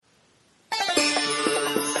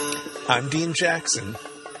I'm Dean Jackson.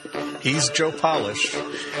 He's Joe Polish.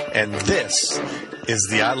 And this is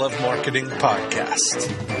the I Love Marketing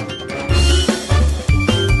Podcast.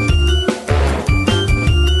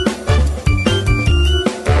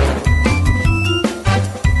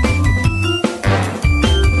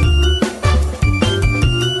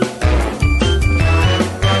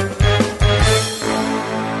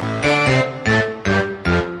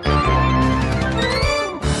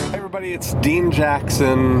 It's Dean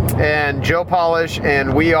Jackson and Joe Polish,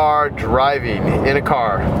 and we are driving in a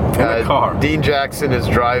car. Dean Jackson is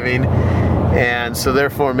driving, and so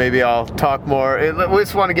therefore maybe I'll talk more. We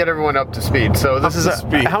just want to get everyone up to speed. So this is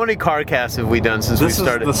how many car casts have we done since we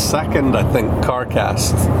started? This is the second, I think, car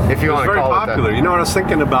cast. If you want to call it that. Very popular. You know what I was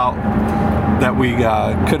thinking about that we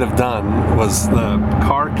could have done was the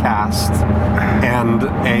car cast and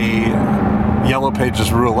a Yellow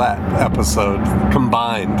Pages Roulette episode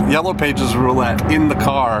combined. Yellow Pages Roulette in the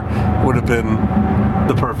car would have been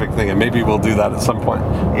the perfect thing, and maybe we'll do that at some point.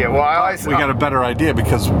 Yeah, well, we got a better idea,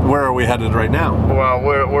 because where are we headed right now? Well,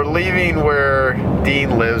 we're leaving where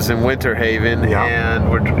Dean lives in Winter Haven,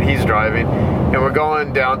 and he's driving, and we're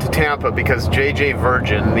going down to Tampa because J.J.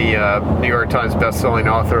 Virgin, the New York Times best-selling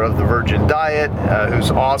author of The Virgin Diet,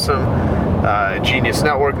 who's awesome, Genius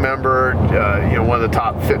Network member, one of the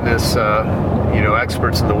top fitness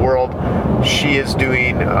experts in the world. She is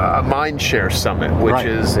doing a Mindshare Summit, which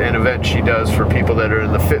is an event she does for people that are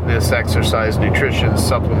in the fitness, exercise, nutrition,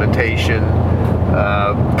 supplementation,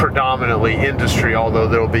 predominantly industry, although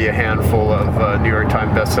there'll be a handful of New York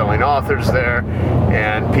Times best-selling authors there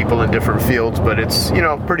and people in different fields, but it's,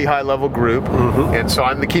 pretty high-level group. Mm-hmm. And so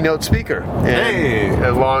I'm the keynote speaker. And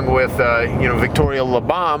along with, Victoria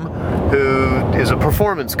Labam, who is a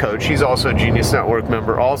performance coach. She's also a Genius Network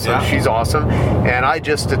member also. Yeah. She's awesome. And I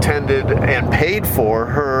just attended and paid for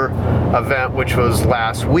her event, which was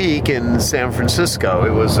last week in San Francisco.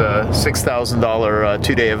 It was a $6,000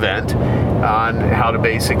 two-day event on how to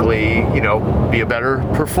basically, be a better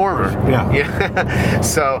performer. Yeah.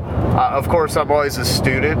 So, of course, I'm always a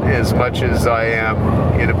student as much as I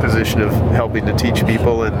am in a position of helping to teach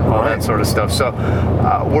people and all that sort of stuff. So,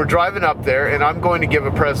 we're driving up there, and I'm going to give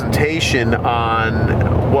a presentation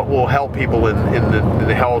on what will help people in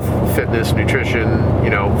the health, fitness, nutrition,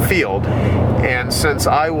 field. And since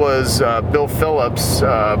I was Bill Phillips'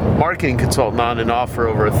 marketing consultant on and off for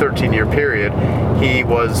over a 13-year period, he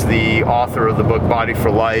was the author of the book Body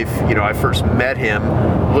for Life. I first met him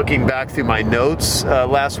looking back through my notes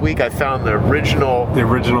last week. I found the original... The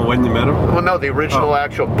original when you met him? Well, no, the original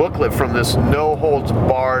actual booklet from this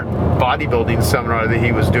no-holds-barred bodybuilding seminar that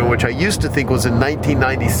he was doing, which I used to think was in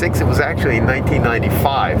 1996. It was actually in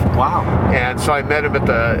 1995. Wow. And so I met him at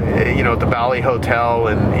the Valley Hotel,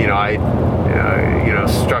 and, I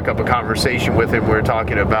struck up a conversation with him. We were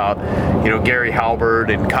talking about, Gary Halbert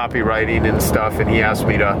and copywriting and stuff, and he asked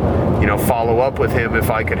me to, follow up with him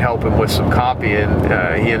if I could help him with some copy,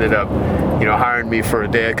 and he ended up, hiring me for a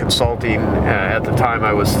day of consulting. At the time,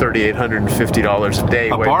 I was $3,850 a day.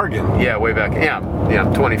 A bargain. Yeah, way back. Yeah,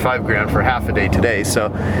 $25,000 for half a day today.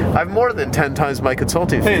 So I have more than 10 times my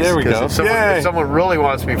consulting fees. Hey, there we go. If someone really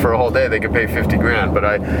wants me for a whole day, they can pay $50,000. But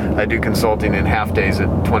I do consulting in half days at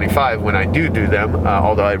 $25 when I do them.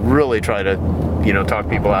 Although I really try to, talk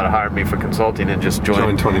people out of hiring me for consulting and just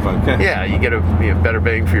join $25,000. Yeah, you get a better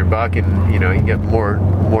bang for your buck, and you get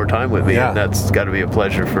more time with me, and that's got to be a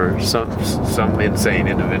pleasure for some insane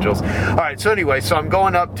individuals. All right, so anyway, I'm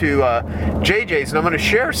going up to JJ's, and I'm going to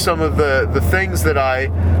share some of the things that I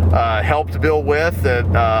helped Bill with, that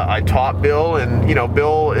I taught Bill, and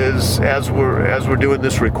Bill is, as we're doing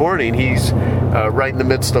this recording, he's right in the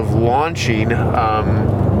midst of launching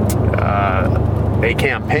a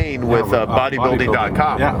campaign with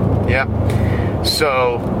bodybuilding.com. Yeah.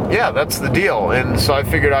 So that's the deal, and so I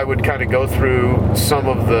figured I would kind of go through some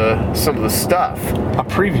of the stuff. A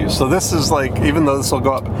preview. So this is like, even though this will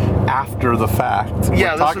go up after the fact,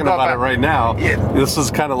 we're talking about it right now. Yeah. This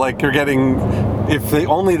is kind of like you're getting. If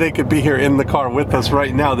they could be here in the car with us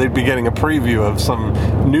right now, they'd be getting a preview of some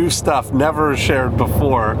new stuff never shared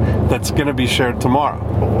before that's going to be shared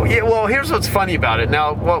tomorrow. Yeah, well, here's what's funny about it.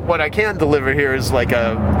 Now, what I can deliver here is like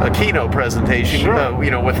a keynote presentation,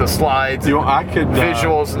 with the slides,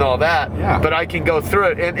 visuals and all that. Yeah. But I can go through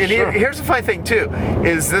it. And here's the funny thing, too,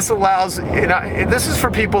 is this allows, this is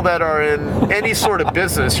for people that are in any sort of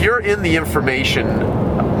business. You're in the information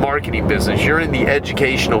marketing business. You're in the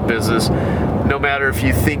educational business. no matter if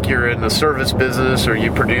you think you're in the service business or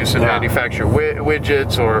you produce and manufacture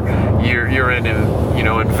widgets, or you're in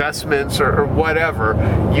investments or whatever,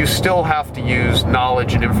 you still have to use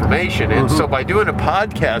knowledge and information. And so by doing a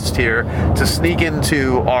podcast here to sneak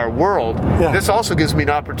into our world, this also gives me an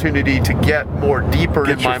opportunity to get more deeper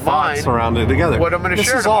in my mind around it together. What I'm going to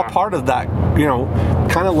share. This is all part of that,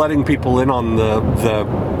 kind of letting people in on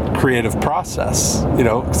the creative process,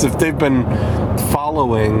 because if they've been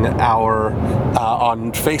following our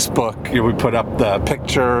on Facebook, we put up the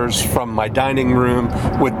pictures from my dining room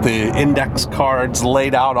with the index cards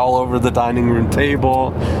laid out all over the dining room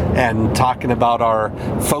table and talking about our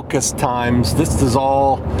focus times. This is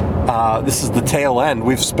all this is the tail end.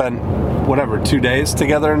 We've spent 2 days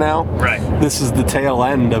together now. Right. This is the tail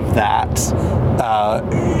end of that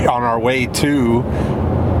on our way to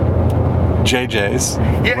JJ's,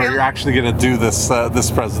 where you're actually going to do this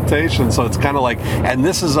presentation. So it's kind of like, and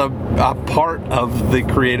this is a part of the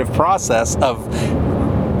creative process of,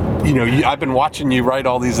 I've been watching you write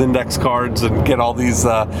all these index cards and get all these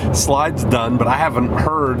slides done, but I haven't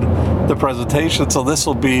heard the presentation. So this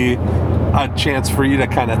will be a chance for you to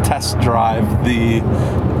kind of test drive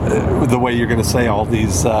the way you're going to say all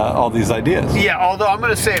these ideas. Yeah, although I'm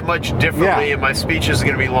going to say it much differently, and my speech is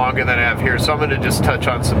going to be longer than I have here, so I'm going to just touch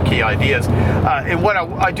on some key ideas. And what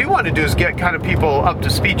I do want to do is get kind of people up to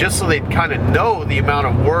speed, just so they kind of know the amount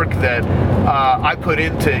of work that I put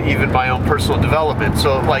into even my own personal development.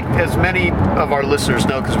 So, like, as many of our listeners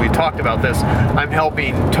know, because we talked about this, I'm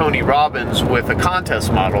helping Tony Robbins with a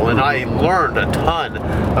contest model, and I learned a ton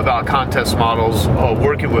about contest models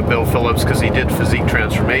working with Bill Phillips, because he did physique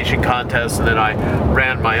transformation contests, and then I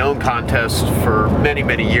ran my own contest for many,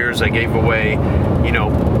 many years. I gave away,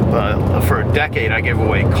 for a decade, I gave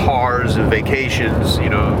away cars and vacations,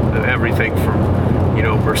 everything from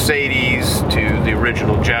Mercedes to the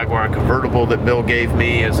original Jaguar convertible that Bill gave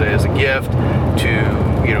me as a gift,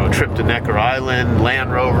 to a trip to Necker Island,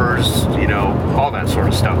 Land Rovers, all that sort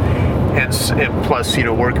of stuff. And plus,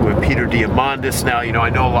 working with Peter Diamandis now, I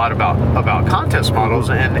know a lot about contest models.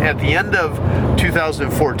 And at the end of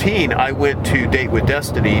 2014, I went to Date with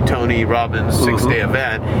Destiny, Tony Robbins' 6-day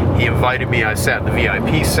event. He invited me. I sat in the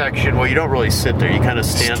VIP section. Well, you don't really sit there. You kind of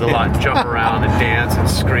stand a lot and jump around and dance and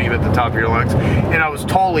scream at the top of your lungs. And I was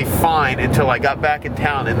totally fine until I got back in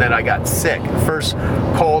town, and then I got sick. The first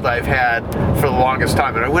cold I've had for the longest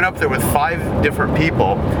time. And I went up there with 5 different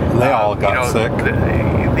people. And they all got sick.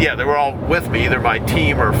 They were all with me, either my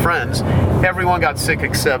team or friends. Everyone got sick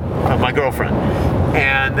except my girlfriend.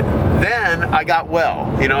 And then I got well,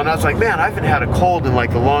 and I was like, man, I haven't had a cold in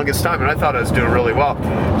like the longest time, and I thought I was doing really well.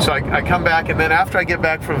 So I come back, and then after I get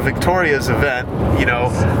back from Victoria's event,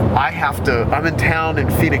 I'm in town in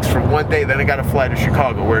Phoenix for one day, then I got to fly to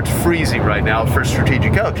Chicago, where it's freezing right now for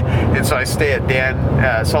Strategic Coach. And so I stay at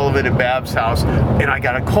Dan Sullivan and Bab's house, and I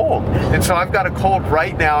got a cold. And so I've got a cold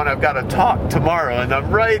right now, and I've got to talk tomorrow, and I'm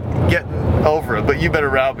right getting over it. But you better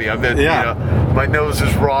round me. I've been, my nose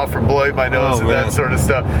is raw from blowing my nose that sort of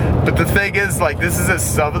stuff. But the thing is, like, this is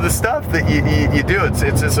some of the stuff that you do. It's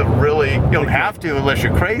just a really, you don't have to unless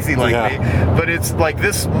you're crazy like me. But it's like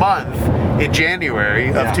this month in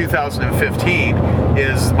January of 2015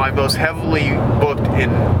 is my most heavily booked in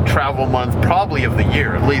travel month probably of the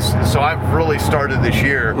year, at least. So I've really started this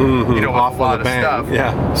year, with a lot of stuff.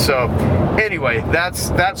 Yeah. So anyway,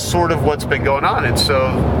 that's sort of what's been going on. And so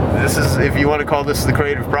this is, if you want to call this the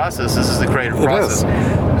creative process, this is the creative process.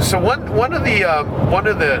 So one of the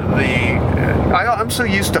I'm so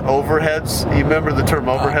used to overheads. You remember the term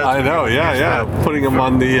overheads? I know, putting them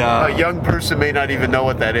on the... a young person may not even know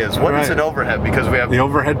what that is. What is an overhead? Because we have... The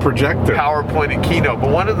overhead projector. PowerPoint and Keynote.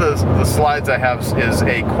 But one of the slides I have is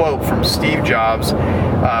a quote from Steve Jobs,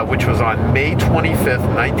 which was on May 25th,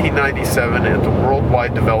 1997 at the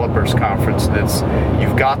Worldwide Developers Conference. And it's,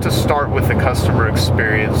 you've got to start with the customer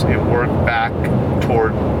experience and work back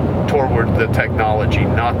toward the technology,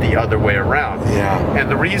 not the other way around. Yeah. And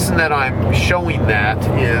the reason that I'm showing that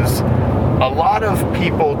is a lot of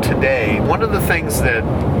people today, one of the things that,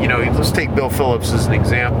 let's take Bill Phillips as an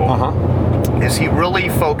example, is he really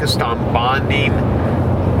focused on bonding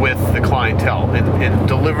with the clientele and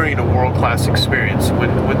delivering a world-class experience.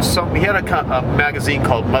 He had a magazine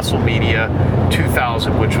called Muscle Media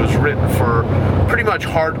 2000, which was written for pretty much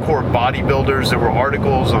hardcore bodybuilders. There were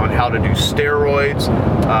articles on how to do steroids.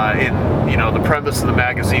 The premise of the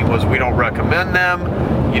magazine was, we don't recommend them,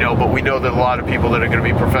 but we know that a lot of people that are going to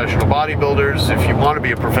be professional bodybuilders, if you want to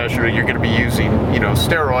be a professional, you're going to be using,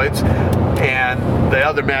 steroids. And the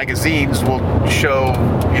other magazines will show,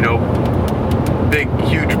 big,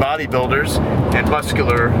 huge bodybuilders and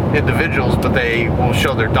muscular individuals, but they will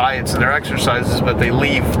show their diets and their exercises, but they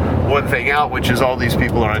leave one thing out, which is all these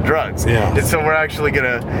people are on drugs. Yeah. And so we're actually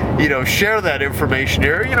going to, share that information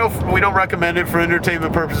here. We don't recommend it for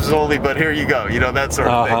entertainment purposes only, but here you go, that sort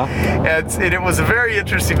of thing. And it was a very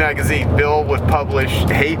interesting magazine. Bill would publish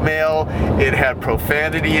hate mail. It had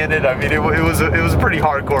profanity in it. I mean, it was a pretty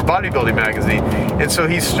hardcore bodybuilding magazine. And so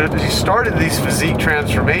he started these physique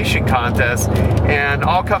transformation contests, and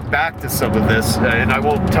I'll come back to some of this, and I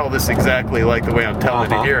won't tell this exactly like the way I'm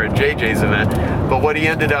telling it here at JJ's event, but what he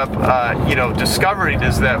ended up, discovering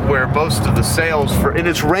is that where most of the sales and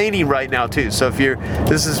it's raining right now too, so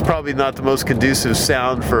this is probably not the most conducive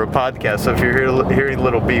sound for a podcast, so if you're hearing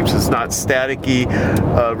little beeps, it's not staticky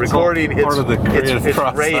recording, it's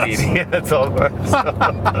raining. Yeah, it's all part.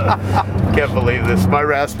 Can't believe this. My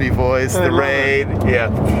raspy voice, the rain.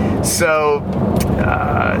 Yeah. So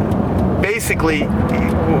basically,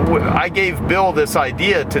 I gave Bill this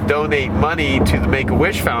idea to donate money to the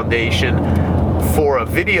Make-A-Wish Foundation for a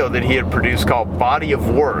video that he had produced called Body of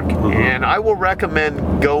Work. And I will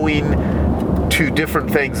recommend going to different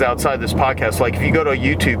things outside this podcast. Like if you go to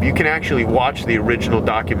YouTube, you can actually watch the original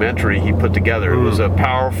documentary he put together. It was a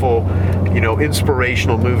powerful,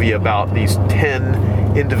 inspirational movie about these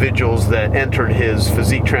 10 individuals that entered his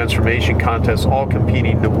physique transformation contest, all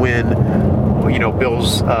competing to win,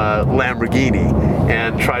 Bill's Lamborghini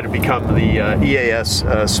and try to become the EAS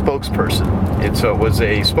spokesperson. And so it was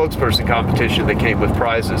a spokesperson competition that came with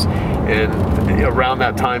prizes. And around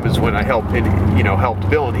that time is when I helped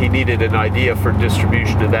Bill, and he needed an idea for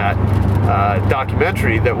distribution of that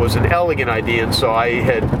documentary that was an elegant idea. And so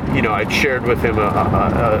I'd shared with him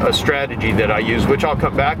a strategy that I use, which I'll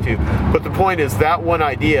come back to. But the point is that one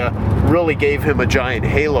idea really gave him a giant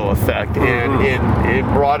halo effect, and it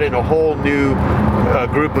brought in a whole new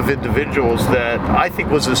group of individuals that I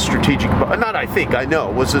think was a strategic, I know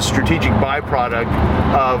was a strategic byproduct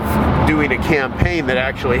of doing a campaign that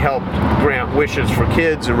actually helped grant wishes for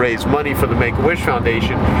kids and raise money for the Make-A-Wish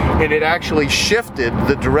Foundation, and it actually shifted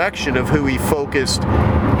the direction of who he focused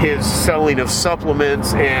his selling of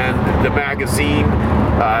supplements and the magazine,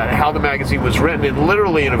 how the magazine was written, and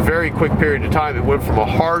literally in a very quick period of time, it went from a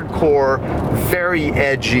hardcore, very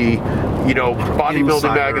edgy,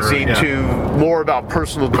 bodybuilding magazine to more about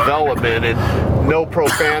personal development and no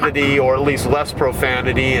profanity, or at least less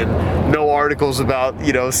profanity, and no articles about,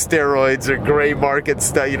 steroids or gray market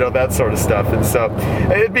stuff, that sort of stuff. And so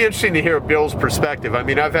it'd be interesting to hear Bill's perspective. I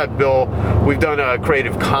mean, I've had Bill, we've done a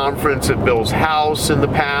creative conference at Bill's house in the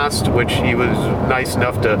past, which he was nice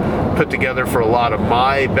enough to put together for a lot of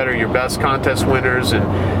my Better Your Best contest winners. And,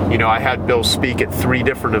 I had Bill speak at 3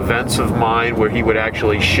 different events of mine where he would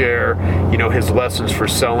actually share, his lessons for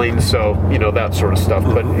selling. So, that sort of stuff.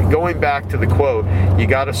 But going back to the quote, you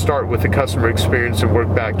got to start with the customer experience and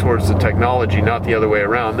work back towards the technology, not the other way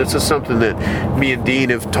around. This is something that me and Dean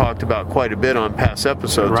have talked about quite a bit on past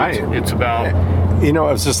episodes. Right. It's about... I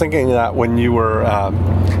was just thinking that when you were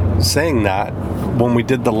saying that, when we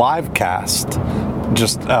did the live cast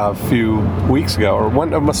just a few weeks ago, or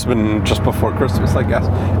when it must have been just before Christmas, I guess.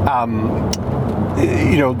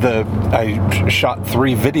 I shot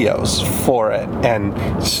 3 videos for it, and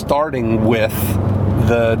starting with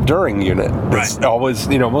the during unit. It's always,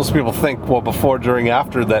 most people think, well, before, during,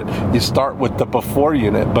 after, that you start with the before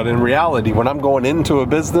unit. But in reality, when I'm going into a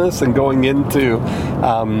business and going into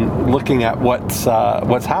looking at what's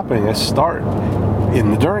happening, I start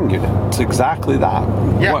in the during unit. It's exactly that.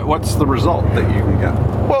 Yeah. What's the result that you can get?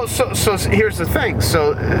 Well, so here's the thing.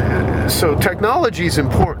 So technology is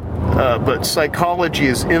important. But psychology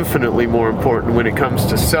is infinitely more important when it comes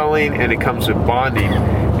to selling and it comes with bonding.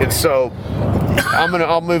 And so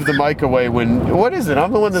I'll move the mic away what is it?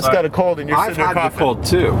 I'm the one that's got a cold and you're sitting there coughing. I've had the cold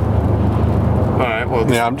too. All right, well.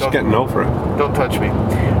 Yeah, I'm just getting over it. Don't touch me.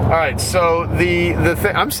 All right, so the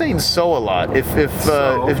thing, I'm saying so a lot.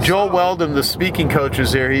 If Joel Weldon, the speaking coach,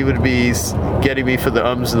 was here, he would be getting me for the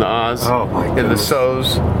ums and the ahs and the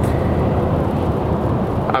so's.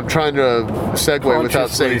 I'm trying to segue without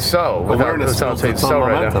saying so. Without saying so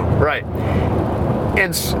right now. Right.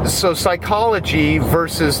 And so psychology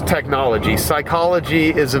versus technology. Psychology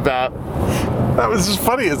is about... That was just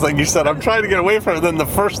funny. It's like you said, I'm trying to get away from it. Then the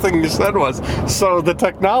first thing you said was, so the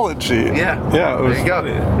technology. Yeah. Yeah. There you go.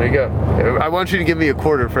 There you go. I want you to give me a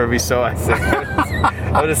quarter for every so I say.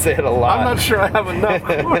 I'm going to say it a lot. I'm not sure I have enough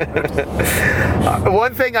quarters.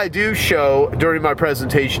 One thing I do show during my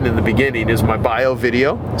presentation in the beginning is my bio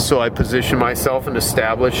video. So I position myself and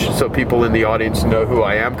establish so people in the audience know who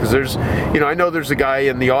I am. Because there's, I know there's a guy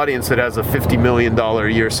in the audience that has a $50 million a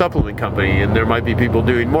year supplement company, and there might be people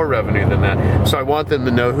doing more revenue than that. So I want them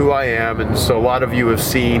to know who I am. And so a lot of you have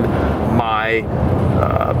seen my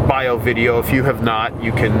bio video. If you have not,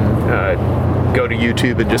 you can go to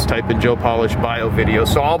YouTube and just type in Joe Polish bio video.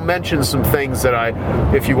 So I'll mention some things that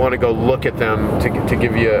if you want to go look at them to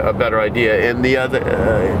give you a better idea. And the other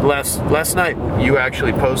last night you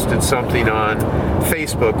actually posted something on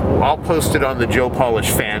Facebook. I'll post it on the Joe Polish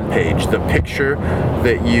fan page. The picture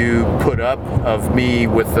that you put up of me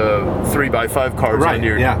with the 3x5 cards on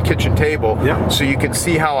your kitchen table, so you can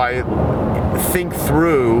see how I think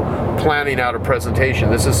through planning out a presentation.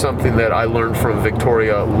 This is something that I learned from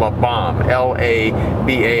Victoria Labalme, Labalme.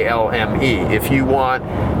 If you want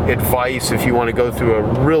advice, if you want to go through a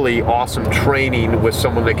really awesome training with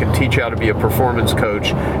someone that can teach you how to be a performance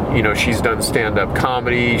coach, she's done stand-up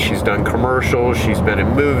comedy, she's done commercials, she's been in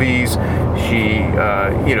movies. She,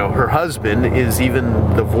 her husband is even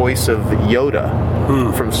the voice of Yoda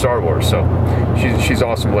from Star Wars. So she's an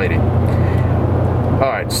awesome lady. All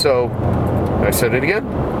right, so I said it again.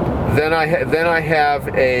 Then I have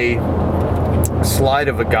a slide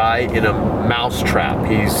of a guy in a mouse trap.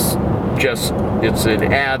 It's an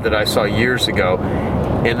ad that I saw years ago,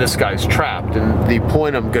 and this guy's trapped. And the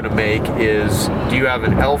point I'm going to make is, do you have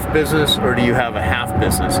an elf business or do you have a half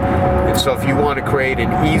business? And so if you want to create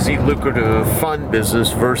an easy, lucrative, fun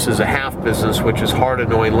business versus a half business, which is hard,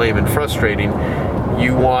 annoying, lame, and frustrating,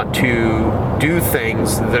 you want to do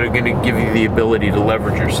things that are going to give you the ability to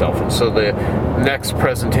leverage yourself. And so the next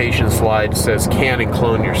presentation slide says can and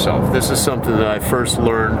clone yourself. This is something that I first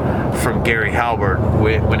learned from Gary Halbert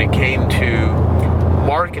when it came to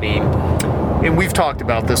marketing. And we've talked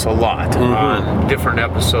about this a lot on different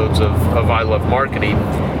episodes of I Love Marketing.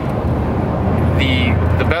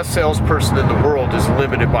 The best salesperson in the world is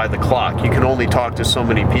limited by the clock. You can only talk to so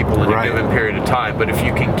many people in a given period of time. But if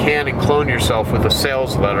you can and clone yourself with a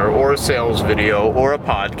sales letter or a sales video or a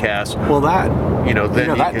podcast, well,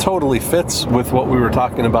 that totally fits with what we were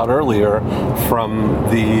talking about earlier from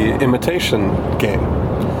the Imitation Game.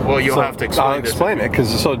 Well, you'll have to explain. I'll explain it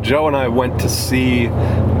because Joe and I went to see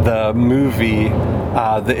the movie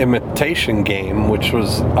The Imitation Game, which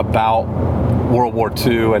was about World War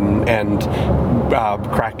II and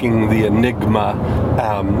cracking the Enigma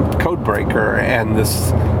code breaker, and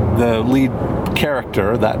the lead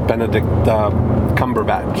character, that Benedict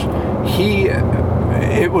Cumberbatch,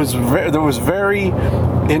 it was very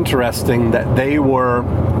interesting that they were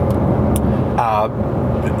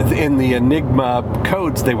in the Enigma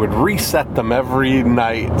codes, they would reset them every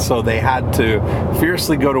night, so they had to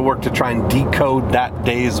fiercely go to work to try and decode that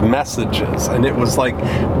day's messages. And it was like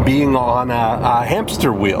being on a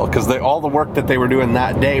hamster wheel, because all the work that they were doing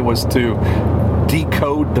that day was to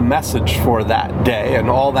decode the message for that day, and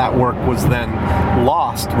all that work was then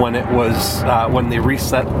lost when when they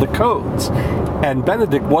reset the codes. And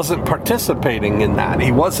Benedict wasn't participating in that.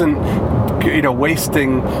 He wasn't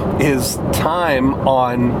wasting his time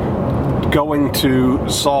on going to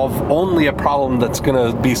solve only a problem that's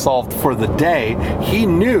going to be solved for the day. He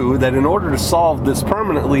knew that in order to solve this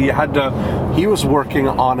permanently, he was working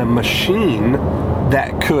on a machine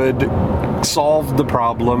that could solve the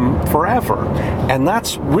problem forever. And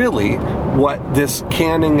that's really what this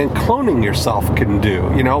canning and cloning yourself can do.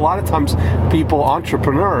 A lot of times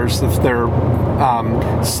entrepreneurs, if they're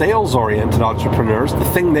sales-oriented entrepreneurs, the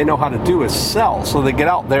thing they know how to do is sell. So they get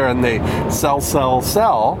out there and they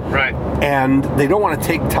sell. Right. And they don't want to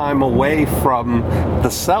take time away from the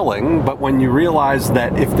selling, but when you realize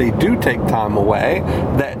that if they do take time away,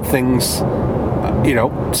 that things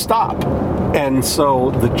stop. And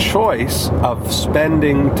so the choice of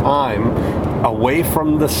spending time away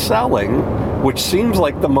from the selling, which seems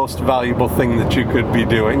like the most valuable thing that you could be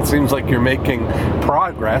doing, seems like you're making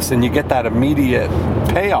progress and you get that immediate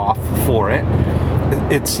payoff for it.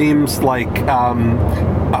 It seems like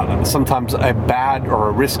sometimes a bad or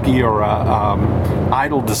a risky or a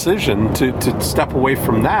idle decision to step away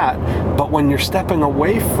from that. But when you're stepping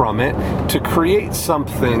away from it to create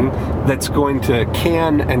something that's going to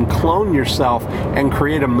can and clone yourself and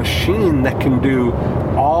create a machine that can do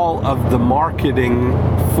all of the marketing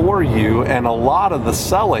for you and a lot of the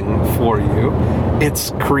selling for you,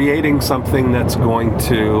 it's creating something that's going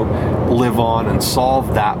to live on and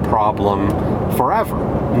solve that problem forever,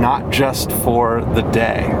 not just for the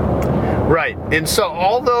day. Right. And so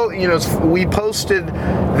although, we posted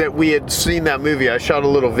that we had seen that movie. I shot a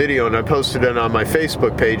little video and I posted it on my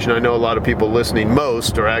Facebook page, and I know a lot of people listening,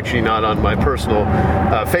 most are actually not on my personal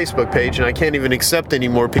Facebook page, and I can't even accept any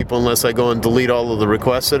more people unless I go and delete all of the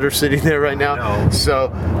requests that are sitting there right now. So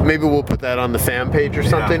maybe we'll put that on the fan page or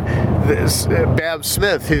something. This, Bab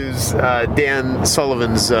Smith, who's Dan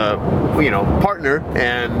Sullivan's partner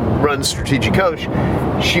and runs Strategic Coach,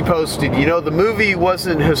 she posted, the movie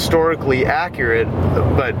wasn't historically accurate,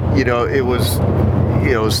 but it was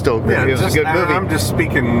still good. It was a good movie. I'm just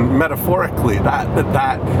speaking metaphorically,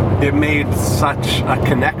 that it made such a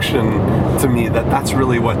connection to me that's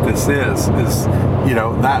really what this is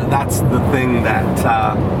that's the thing that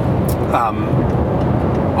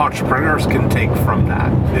entrepreneurs can take from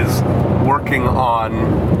that, is working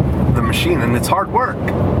on the machine. And it's hard work.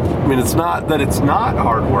 I mean, it's not that it's not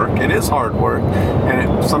hard work. It is hard work, and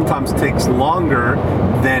it sometimes takes longer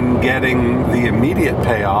than getting the immediate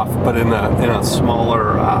payoff, but in a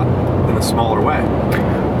smaller way.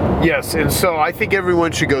 Yes, and so I think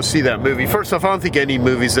everyone should go see that movie. First off, I don't think any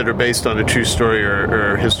movies that are based on a true story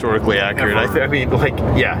are historically accurate. Ever.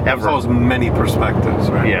 There's always many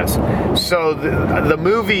perspectives, right? Yes. So the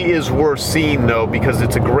movie is worth seeing, though, because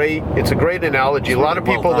it's a great analogy. A lot of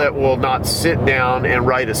people that will not sit down and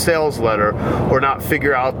write a sales letter or not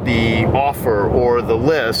figure out the offer or the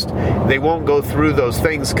list, they won't go through those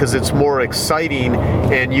things because it's more exciting,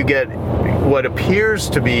 and you get what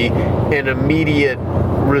appears to be an immediate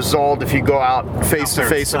result if you go out face to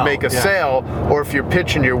face and make a sale, or if you're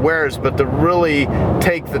pitching your wares. But to really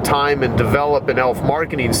take the time and develop an ELF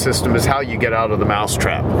marketing system is how you get out of the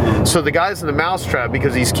mousetrap. So the guy's in the mousetrap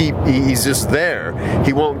because he's just there.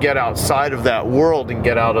 He won't get outside of that world and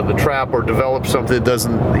get out of the trap or develop something that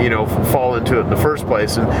doesn't fall into it in the first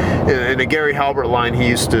place. And a Gary Halbert line he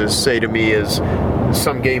used to say to me is,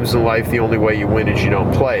 some games in life, the only way you win is you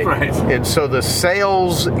don't play. Right. And so the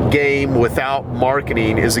sales game without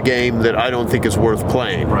marketing is a game that I don't think is worth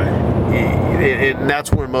playing. Right. And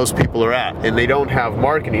that's where most people are at, and they don't have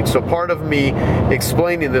marketing. So part of me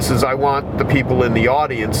explaining this is I want the people in the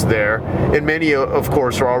audience there, and many, of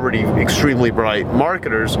course, are already extremely bright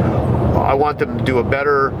marketers. I want them to do a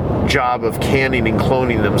better job of canning and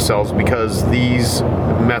cloning themselves because these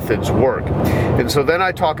methods work. And so then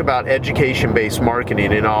I talk about education-based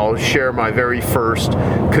marketing, and I'll share my very first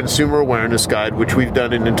consumer awareness guide, which we've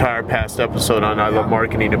done an entire past episode on I Love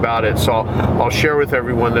Marketing about it. So I'll share with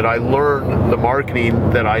everyone that I learned the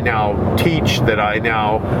marketing that I now teach, that I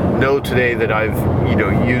now know today, that I've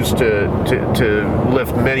used to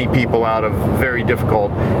lift many people out of very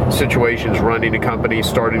difficult situations, running a company,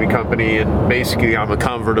 starting a company, and basically I'm a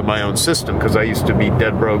convert of my own system because I used to be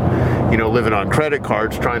dead broke, living on credit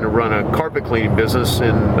cards, trying to run a carpet cleaning business,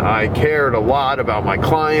 and I cared a lot about my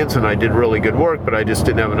clients and I did really good work, but I just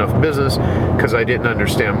didn't have enough business because I didn't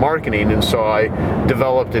understand marketing. And so I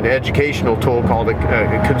developed an educational tool called a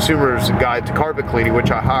Consumer's Guide to Carpet Cleaning,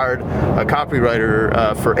 which I hired a copywriter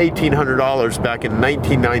for $1,800 back in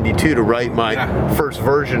 1992 to write my first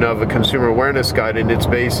version of a consumer awareness guide. And it's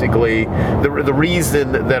basically the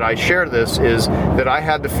reason that I share this is that I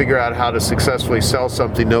had to figure out how to successfully sell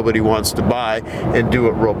something nobody wants to buy and do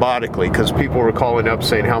it robotically, because people were calling up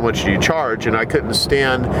saying, how much do you charge? And I couldn't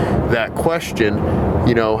stand that question,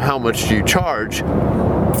 how much do you charge?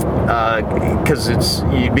 Because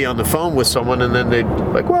you'd be on the phone with someone and then they'd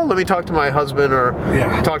like, well, let me talk to my husband or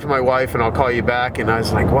talk to my wife and I'll call you back. And I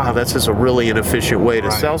was like, wow, that's just a really inefficient way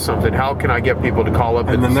to sell something. How can I get people to call up?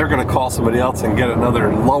 And then they're going to call somebody else and get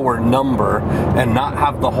another lower number and not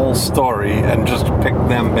have the whole story and just pick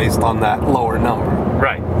them based on that lower number.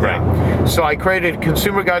 Right. So I created a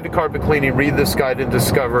Consumer Guide to Carpet Cleaning. Read this guide and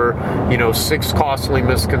discover, 6 costly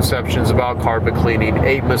misconceptions about carpet cleaning,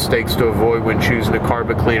 8 mistakes to avoid when choosing a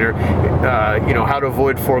carpet cleaner, how to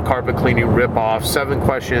avoid 4 carpet cleaning rip-offs, 7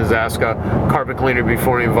 questions to ask a carpet cleaner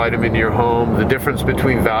before you invite them into your home, the difference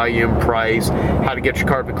between value and price, how to get your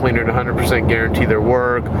carpet cleaner to 100% guarantee their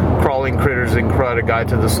work, crawling critters and crud, a guide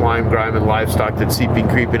to the slime, grime, and livestock that's seeping,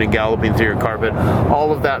 creeping, and galloping through your carpet,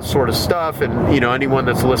 all of that sort of stuff. And, anyone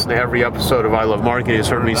that's listened to every episode of I Love Marketing has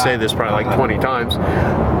heard me say this probably like 20 times.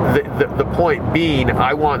 The point being,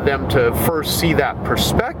 I want them to first see that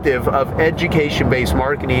perspective of education-based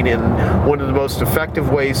marketing, and one of the most effective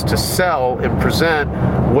ways to sell and present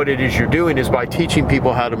what it is you're doing is by teaching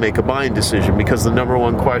people how to make a buying decision, because the number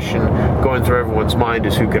one question going through everyone's mind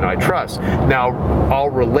is, who can I trust? Now, I'll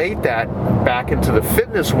relate that back into the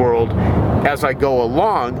fitness world as I go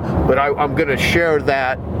along, but I'm going to share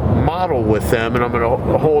that model with them, and I'm going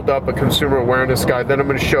to hold up a consumer awareness guide. Then I'm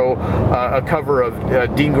going to show a cover of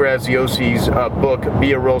Dean Graziosi's book,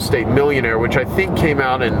 Be a Real Estate Millionaire, which I think came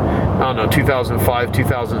out in, I don't know, 2005,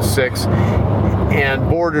 2006. And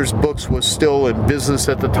Borders Books was still in business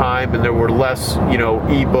at the time, and there were less,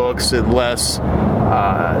 e-books and less,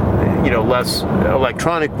 less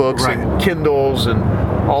electronic books and Kindles and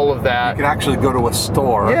all of that. You could actually go to a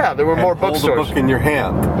store. Yeah, there were more bookstores. Hold a book in your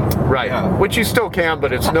hand. Right, which you still can,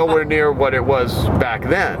 but it's nowhere near what it was back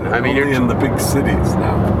then. I mean, you're in the big cities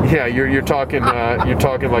now. Yeah, you're talking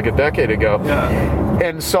like a decade ago. Yeah.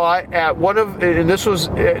 And so and this was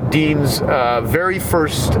Dean's very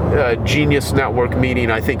first Genius Network meeting.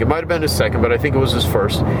 I think it might have been his second, but I think it was his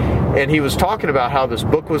first. And he was talking about how this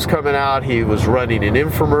book was coming out. He was running an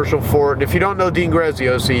infomercial for it. And if you don't know Dean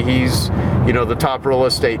Graziosi, he's the top real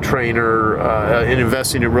estate trainer in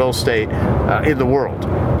investing in real estate in the world.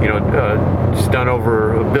 He's done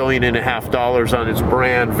over $1.5 billion on his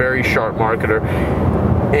brand. Very sharp marketer.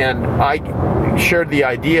 And I shared the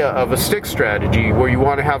idea of a stick strategy where you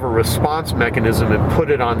want to have a response mechanism and put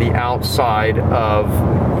it on the outside of,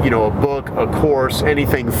 a book, a course,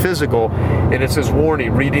 anything physical. And it says,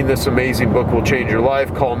 warning, reading this amazing book will change your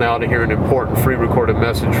life. Call now to hear an important free recorded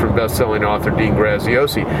message from best-selling author Dean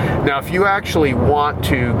Graziosi. Now, if you actually want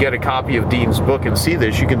to get a copy of Dean's book and see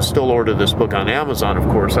this, you can still order this book on Amazon, of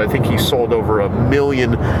course. I think he sold over 1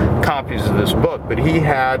 million copies of this book. But he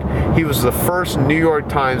was the first New York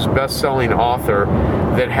Times best-selling author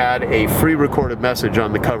that had a free recorded message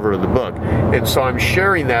on the cover of the book. And so I'm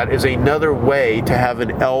sharing that as another way to have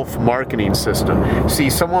an ELF marketing system. See,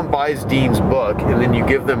 someone buys Dean's book and then you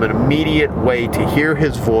give them an immediate way to hear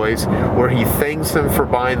his voice where he thanks them for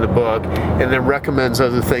buying the book and then recommends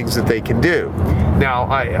other things that they can do. Now,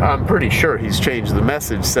 I'm pretty sure he's changed the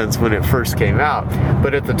message since when it first came out,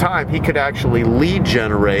 but at the time he could actually lead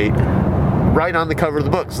generate right on the cover of the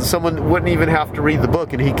book. So someone wouldn't even have to read the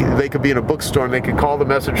book, and they could be in a bookstore and they could call the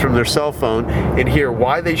message from their cell phone and hear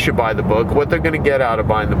why they should buy the book, what they're going to get out of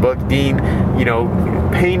buying the book. Dean,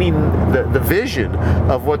 painting the vision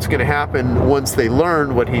of what's going to happen once they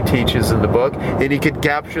learn what he teaches in the book, and he could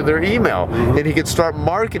capture their email, and he could start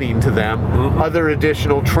marketing to them other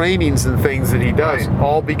additional trainings and things that he does,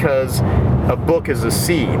 all because a book is a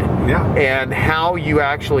seed. Yeah. And how you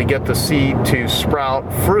actually get the seed to sprout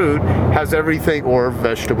fruit has everything, or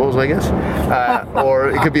vegetables, I guess, or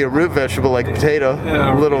it could be a root vegetable like a potato,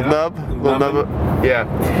 little nub. Yeah.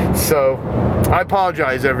 So I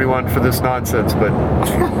apologize, everyone, for this nonsense, but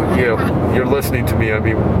you're listening to me. I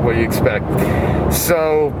mean, what do you expect?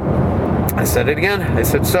 So I said it again. I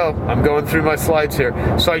said, I'm going through my slides here.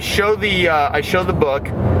 So I show the book.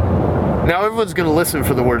 Now everyone's going to listen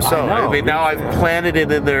for the word "so." I mean, now I've planted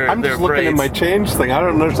it in their I'm just looking at my change thing.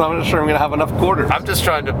 I'm not sure I'm going to have enough quarters. I'm just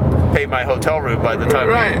trying to pay my hotel room by the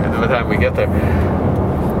time we get there.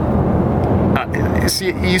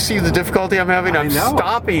 You see the difficulty I'm having? I'm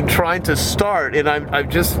stopping trying to start, and I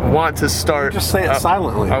just want to start. You just say it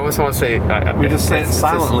silently. I always want to say you just say it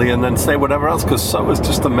silently and then say whatever else, because "so" is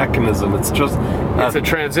just a mechanism. It's just it's a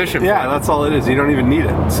transition point. Yeah, that's all it is. You don't even need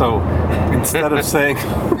it. So instead of saying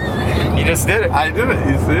you just did it. I did it.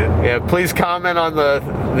 You see it? Yeah, please comment on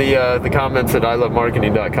the comments at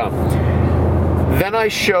ilovemarketing.com. Then I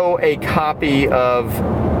show a copy of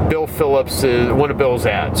Bill Phillips' one of Bill's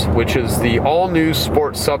ads, which is the all-new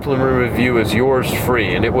Sports Supplement Review is yours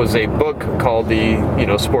free, and it was a book called the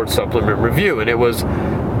Sports Supplement Review, and it was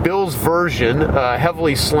Bill's version,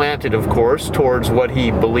 heavily slanted, of course, towards what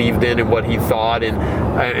he believed in and what he thought,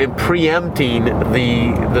 and preempting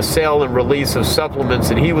the sale and release of supplements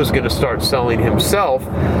that he was going to start selling himself.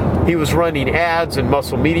 He was running ads in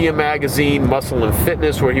Muscle Media Magazine, Muscle and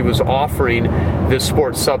Fitness, where he was offering this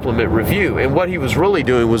sports supplement review. And what he was really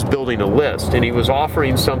doing was building a list, and he was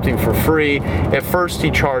offering something for free. At first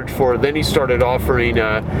he charged for it, then he started offering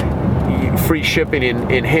free shipping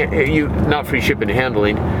not free shipping and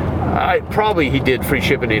handling. He did free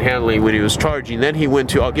shipping and handling when he was charging. Then he went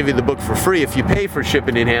to, I'll give you the book for free if you pay for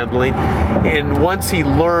shipping and handling. And once he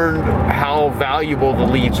learned how valuable the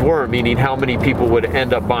leads were, meaning how many people would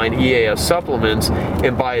end up buying EAS supplements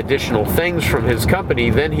and buy additional things from his company,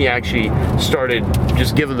 then he actually started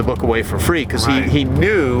just giving the book away for free, because he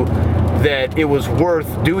knew that it was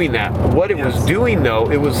worth doing that. What it was doing,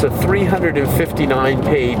 though, it was a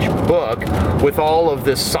 359-page book with all of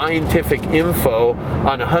this scientific info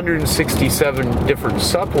on 167 different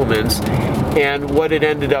supplements, and what it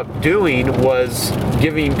ended up doing was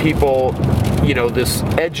giving people, this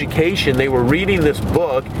education. They were reading this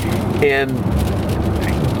book and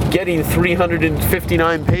getting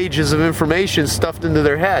 359 pages of information stuffed into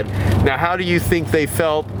their head. Now, how do you think they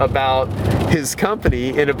felt about his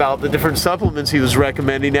company and about the different supplements he was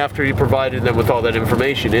recommending after he provided them with all that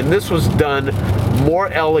information? And this was done more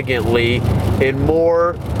elegantly and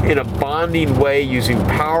more in a bonding way, using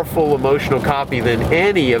powerful emotional copy than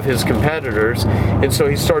any of his competitors. And so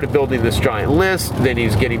he started building this giant list. Then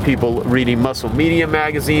he's getting people reading Muscle Media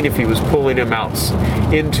magazine if he was pulling them out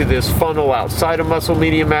into this funnel outside of Muscle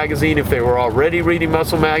Media magazine. If they were already reading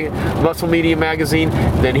Muscle Media magazine,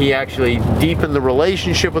 then he actually deepened the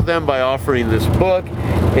relationship with them by offering this book.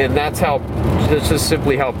 And that's just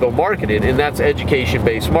simply how Bill marketed, and that's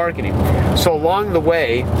education-based marketing. So along the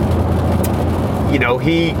way,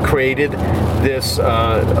 he created this,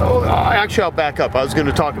 actually I'll back up. I was going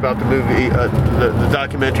to talk about the movie, the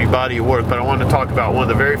documentary Body of Work, but I wanted to talk about one of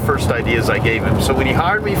the very first ideas I gave him. So when he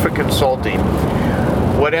hired me for consulting,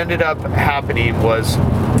 what ended up happening was...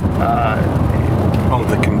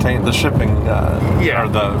 the shipping, or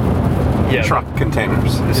the truck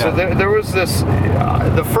containers. So there was this,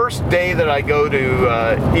 the first day that I go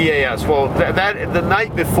to EAS, well, the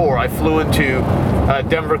night before I flew into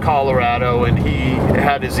Denver, Colorado, and he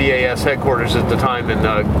had his EAS headquarters at the time in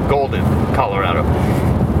Golden, Colorado.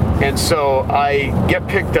 And so I get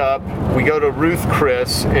picked up, we go to Ruth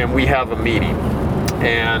Chris, and we have a meeting.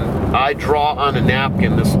 And I draw on a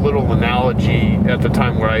napkin this little analogy at the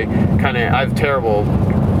time where I have terrible,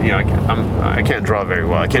 I can't draw very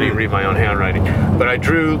well. I can't even read my own handwriting. But I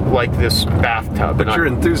drew like this bathtub. But you're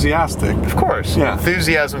enthusiastic. Of course. Yeah.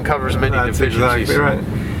 Enthusiasm covers many deficiencies. Exactly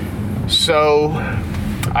right. So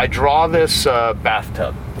I draw this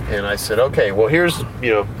bathtub. And I said, okay, well here's,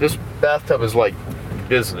 this bathtub is like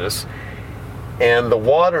business. And the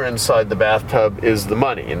water inside the bathtub is the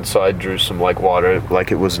money. And so I drew some water,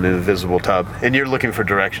 like it was an invisible tub. And you're looking for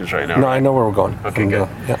directions right now. No, right? I know where we're going. Okay, good.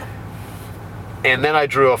 Yeah. And then I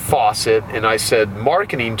drew a faucet, and I said,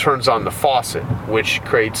 marketing turns on the faucet, which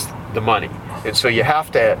creates the money. And so you have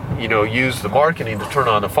to, use the marketing to turn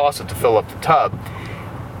on the faucet to fill up the tub.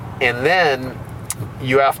 And then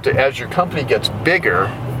you have to, as your company gets bigger,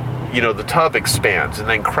 the tub expands, and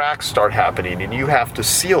then cracks start happening, and you have to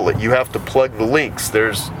seal it. You have to plug the leaks.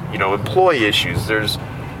 There's, employee issues. There's,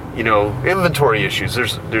 inventory issues.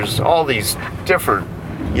 There's all these different,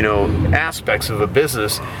 aspects of a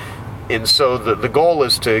business. And so the goal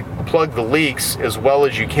is to plug the leaks as well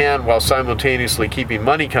as you can while simultaneously keeping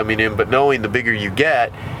money coming in, but knowing the bigger you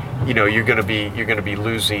get, you're going to be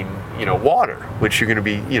losing, water, which you're going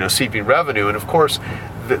to be, seeping revenue. And of course,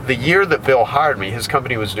 the year that Bill hired me, his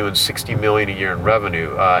company was doing $60 million a year in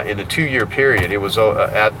revenue. In a 2-year period, it was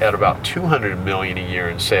at about $200 million a year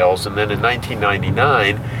in sales. And then in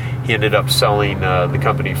 1999, he ended up selling the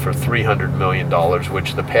company for $300 million,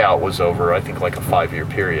 which the payout was over, I think, like a 5-year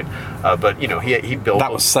period. But he built.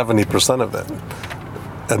 That was 70% of it,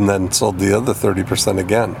 and then sold the other 30%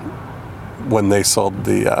 again when they sold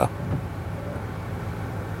the.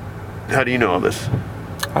 How do you know all this?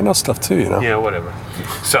 I know stuff too, Yeah, whatever.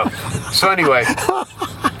 So anyway,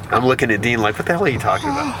 I'm looking at Dean like, what the hell are you talking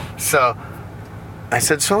about? So I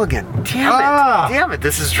said, so again, damn it,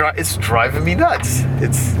 this is it's driving me nuts.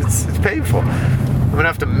 It's painful. I'm gonna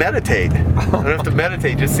have to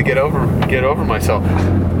meditate. Just to get over myself.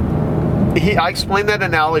 I explained that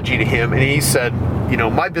analogy to him, and he said,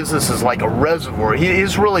 my business is like a reservoir.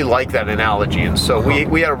 He's really like that analogy, and so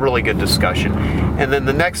we had a really good discussion. And then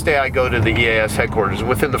the next day I go to the EAS headquarters, and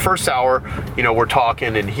within the first hour, we're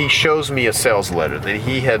talking, and he shows me a sales letter that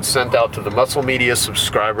he had sent out to the Muscle Media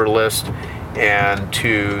subscriber list and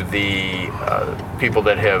to the people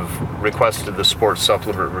that have requested the Sports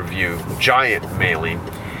Supplement Review giant mailing.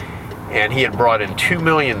 And he had brought in $2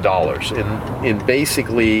 million, and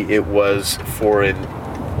basically it was for an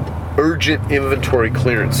urgent inventory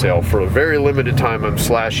clearance sale. For a very limited time, I'm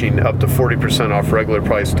slashing up to 40% off regular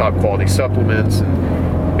price top quality supplements.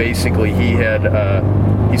 And basically he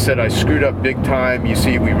said, I screwed up big time. You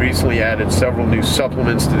see, we recently added several new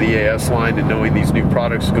supplements to the EAS line, and knowing these new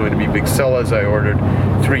products are going to be big sellers, I ordered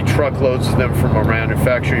 3 truckloads of them from our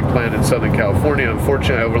manufacturing plant in Southern California.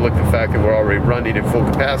 Unfortunately, I overlooked the fact that we're already running at full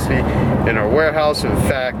capacity in our warehouse. In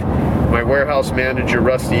fact, my warehouse manager,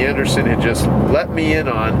 Rusty Anderson, had just let me in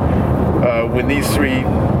on when these 3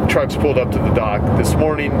 trucks pulled up to the dock this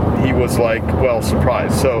morning. He was like, well,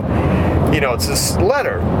 surprised. So, it's this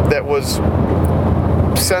letter that was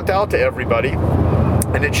sent out to everybody,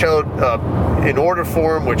 and it showed an order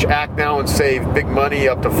form which act now and save big money,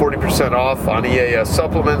 up to 40% off on EAS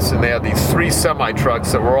supplements. And they had these 3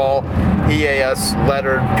 semi-trucks that were all EAS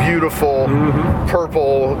lettered, beautiful,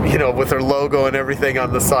 purple, with their logo and everything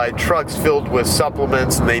on the side, trucks filled with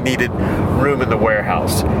supplements, and they needed room in the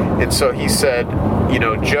warehouse. And so he said,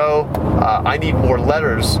 Joe, I need more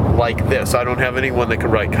letters like this. I don't have anyone that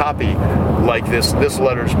can write copy like this. This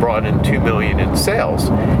letter's brought in $2 million in sales.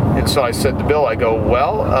 And so I said to Bill, I go,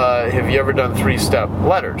 well, have you ever done 3-step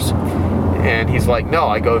letters? And he's like, no.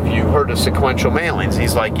 I go, have you heard of sequential mailings?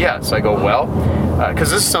 He's like, yes. I go, well, because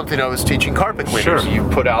this is something I was teaching carpet cleaners. Sure. You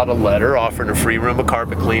put out a letter offering a free room of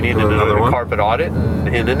carpet cleaning and another carpet audit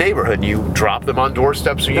in a neighborhood. You drop them on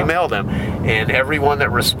doorsteps or you mail them. And everyone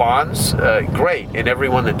that responds, great. And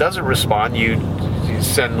everyone that doesn't respond, you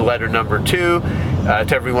send letter number 2 to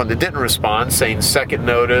everyone that didn't respond, saying second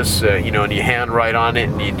notice, and you handwrite on it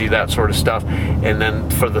and you do that sort of stuff. And then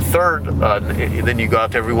for the third, then you go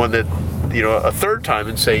out to everyone that, a third time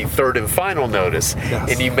and say third and final notice.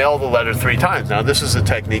 Yes. And you mail the letter 3 times. Now, this is a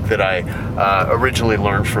technique that I originally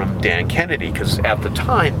learned from Dan Kennedy, because at the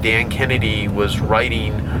time, Dan Kennedy was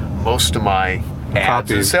writing most of my ads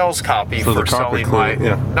and sales copy for selling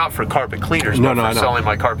not for carpet cleaners, but for selling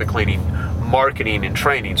my carpet cleaning marketing and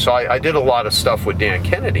training. So I did a lot of stuff with Dan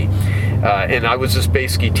Kennedy, and I was just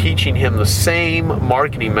basically teaching him the same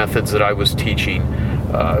marketing methods that I was teaching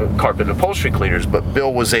carpet and upholstery cleaners, but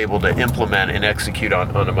Bill was able to implement and execute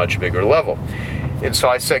on a much bigger level. And so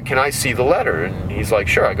I said, can I see the letter? And he's like,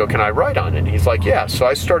 sure. I go, can I write on it? And he's like, yeah. So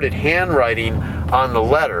I started handwriting on the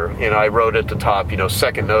letter, and I wrote at the top,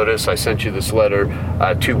 second notice, I sent you this letter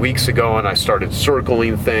 2 weeks ago, and I started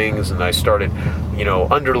circling things, and I started,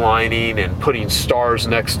 underlining and putting stars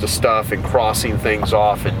next to stuff and crossing things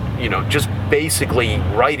off, and, just basically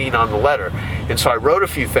writing on the letter. And so I wrote a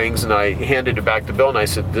few things, and I handed it back to Bill, and I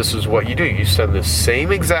said, this is what you do. You send the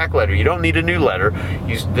same exact letter. You don't need a new letter.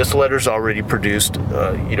 This letter's already produced,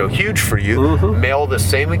 huge for you. Mail the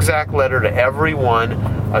same exact letter to everyone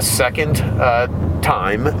a second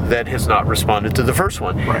time that has not responded to the first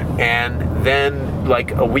one. Right. And then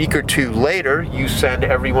like a week or 2 later, you send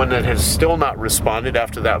everyone that has still not responded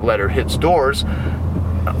after that letter hits doors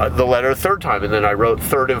the letter a third time. And then I wrote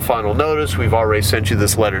third and final notice. We've already sent you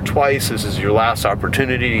this letter twice. This is your last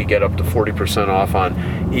opportunity to get up to 40% off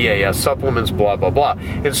on EAS supplements, blah, blah, blah.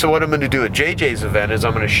 And so what I'm going to do at JJ's event is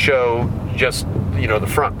I'm going to show just the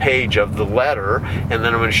front page of the letter, and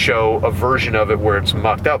then I'm going to show a version of it where it's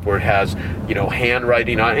mucked up, where it has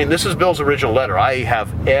handwriting on it. And this is Bill's original letter. I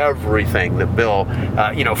have everything that Bill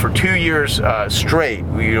for 2 years straight,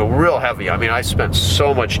 real heavy. I mean, I spent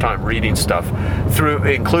so much time reading stuff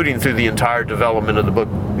including through the entire development of the book,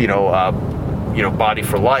 Body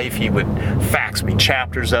for Life. He would fax me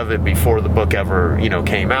chapters of it before the book ever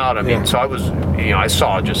came out. I mean, so I was I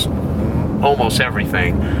saw just almost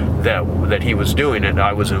everything that he was doing, and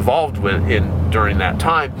I was involved with during that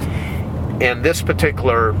time. And this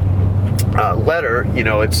particular letter,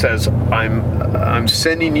 it says, I'm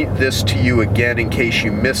sending this to you again in case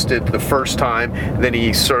you missed it the first time. And then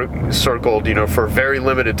he circled, for a very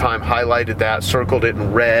limited time, highlighted that, circled it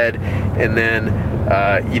in red, and then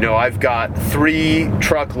I've got 3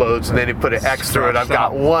 truckloads, and then he put an X through it. I've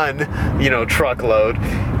got 1 truckload.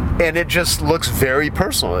 And it just looks very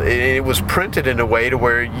personal. It was printed in a way to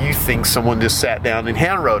where you think someone just sat down and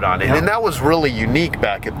hand wrote on it. Yep. And that was really unique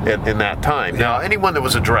back in that time. Now, anyone that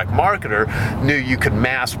was a direct marketer knew you could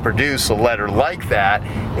mass produce a letter like that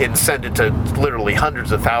and send it to literally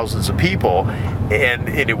hundreds of thousands of people, and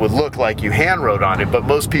it would look like you hand wrote on it. But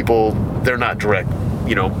most people, they're not direct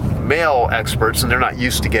mail experts, and they're not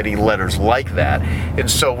used to getting letters like that. And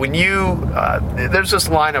so when there's this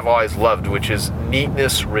line I've always loved, which is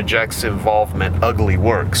neatness rejects involvement, ugly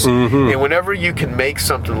works. And whenever you can make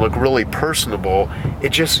something look really personable, it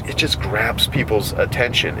just grabs people's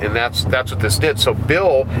attention, and that's what this did. So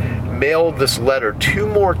Bill mailed this letter 2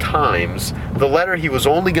 more times. The letter he was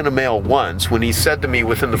only going to mail once, when he said to me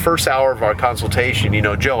within the first hour of our consultation,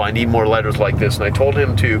 Joe, I need more letters like this. And I told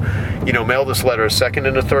him to, mail this letter a second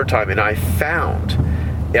and a third time. And I found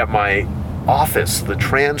at my office the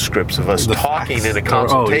transcripts of us talking in a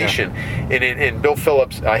consultation. And Bill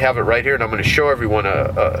Phillips, I have it right here, and I'm going to show everyone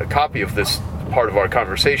a copy of this part of our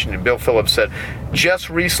conversation. And Bill Phillips said, just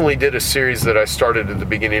recently did a series that I started at the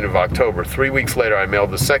beginning of October. 3 weeks later, I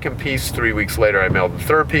mailed the second piece. 3 weeks later, I mailed the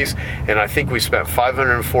third piece. And I think we spent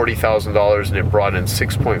 $540,000, and it brought in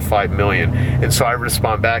 $6.5 million. And so I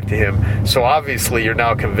respond back to him, so obviously you're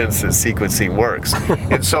now convinced that sequencing works.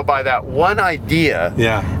 And so by that one idea,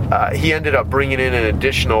 he ended up bringing in an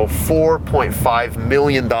additional $4.5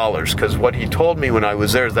 million, because what he told me when I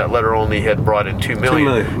was there is that letter only had brought in $2 million. $2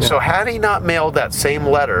 million, yeah. So had he not mailed that same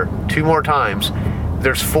letter 2 more times,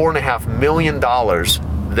 there's $4.5 million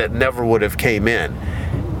that never would have came in.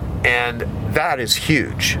 And that is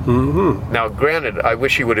huge. Mm-hmm. Now, granted, I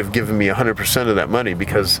wish he would have given me 100% of that money,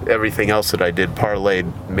 because everything else that I did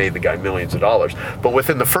parlayed made the guy millions of dollars. But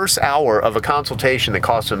within the first hour of a consultation that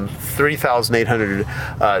cost him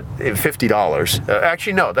 $3,850,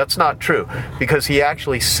 actually, no, that's not true, because he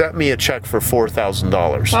actually sent me a check for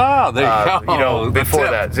 $4,000. Oh, there you go. You know, before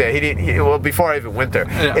that, yeah, before I even went there.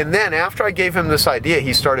 Yeah. And then after I gave him this idea,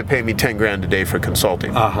 he started paying me $10,000 a day for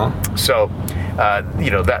consulting. So,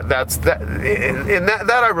 you know, that's that. And that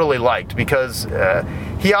I really liked, because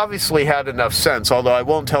he obviously had enough sense, although I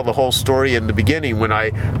won't tell the whole story in the beginning when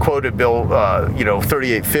I quoted Bill, you know,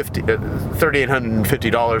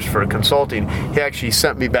 $3,850 for consulting. He actually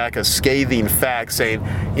sent me back a scathing fact saying,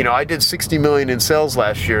 you know, I did $60 million in sales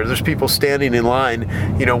last year. There's people standing in line,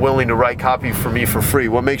 you know, willing to write copy for me for free.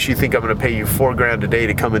 What makes you think I'm going to pay you $4,000 a day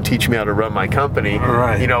to come and teach me how to run my company?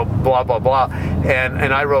 Right. You know, blah, blah, blah.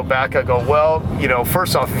 And I wrote back, I go, well, you know,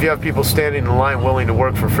 first off, if you have people standing in line willing to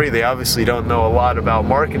work for free, they obviously don't know a lot about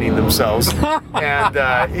marketing themselves. And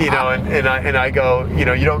you know, and I go, you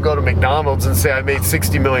know, you don't go to McDonald's and say I made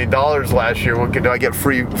 $60 million last year. What do I get?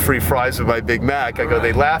 Free fries with my Big Mac? I go,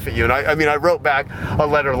 they laugh at you. And I mean, I wrote back a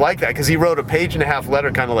letter like that, because he wrote a 1.5-page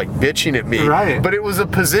letter, kind of like bitching at me. Right. But it was a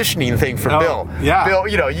positioning thing for Bill. Yeah. Bill,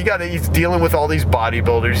 you know, he's dealing with all these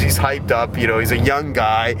bodybuilders. He's hyped up. You know, he's a young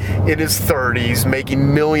guy in his 30s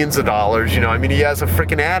making millions of dollars. You know, I mean, he has a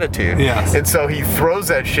freaking attitude. Yes. And so he throws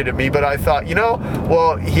that shit at me, but I thought, you know,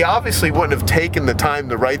 well, he obviously wouldn't have taken the time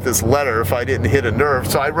to write this letter if I didn't hit a nerve.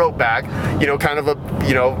 So I wrote back, you know, kind of a,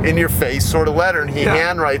 you know, in your face sort of letter, and he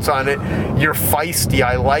handwrites on it, "You're feisty,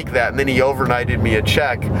 I like that." And then he overnighted me a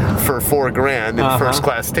check for $4,000 in first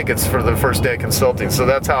class tickets for the first day of consulting. So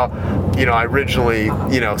that's how, you know, I originally,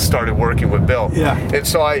 you know, started working with Bill. Yeah. And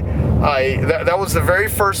so that was the very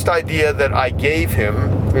first idea that I gave him.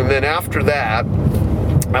 And then after that,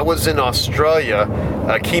 I was in Australia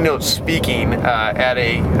keynote speaking at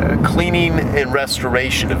a cleaning and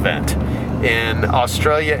restoration event in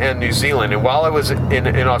Australia and New Zealand. And while I was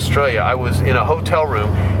in Australia, I was in a hotel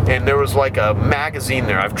room, and there was like a magazine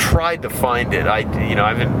there. I've tried to find it. I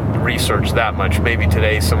haven't researched that much. Maybe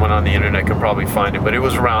today someone on the internet could probably find it. But it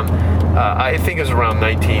was around, I think it was around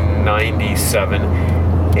 1997.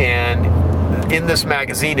 And in this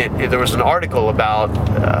magazine, there was an article about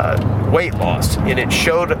weight loss, and it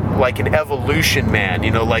showed like an evolution man,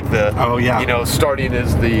 you know, like the, you know, starting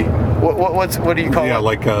as the, what do you call it? Yeah,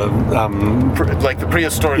 like like the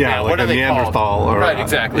prehistoric man. Like what are a they Neanderthal called? or right,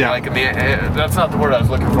 exactly. Like that's not the word I was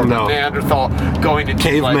looking for. No. Neanderthal going into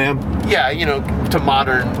caveman. Like, you know, to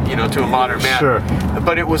modern, you know, to a modern man. Sure.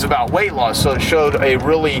 But it was about weight loss, so it showed a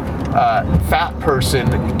really fat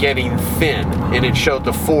person getting thin, and it showed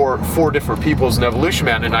the four different peoples in Evolution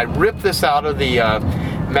Man. And I ripped this out of the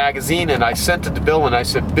magazine, and I sent it to Bill, and I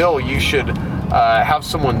said, Bill, you should have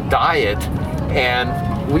someone diet. And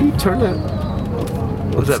will you turn that?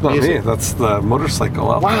 That's not me. That's the motorcycle.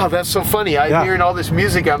 Wow, that's so funny. I'm hearing all this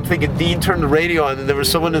music. I'm thinking, Dean, turn the radio on, and there was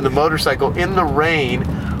someone in the motorcycle in the rain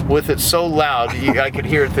with it so loud I could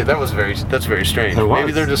hear it. That's very strange.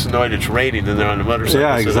 Maybe they're just annoyed it's raining and they're on the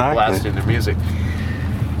motorcycle, so they're blasting their music.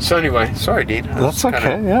 So anyway, sorry, Dean. That's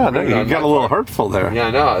okay. No, you got a little hurtful there. Yeah,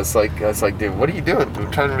 I know. It's like, dude, what are you doing? We're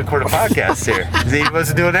trying to record a podcast here. He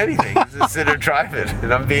wasn't doing anything. He's just sitting there driving,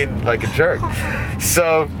 and I'm being like a jerk.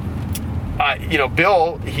 So, you know,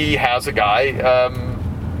 Bill, he has a guy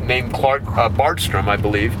named Clark Bardstrom, I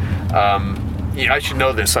believe. I should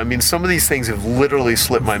know this. I mean, some of these things have literally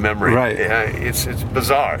slipped my memory. Right. It's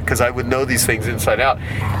bizarre, because I would know these things inside out.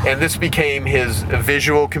 And this became his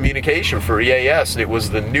visual communication for EAS, and it was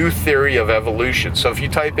the New Theory of Evolution. So if you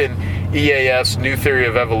type in EAS, New Theory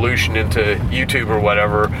of Evolution, into YouTube or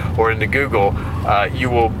whatever, or into Google, you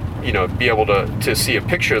will, you know, be able to see a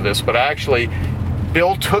picture of this. But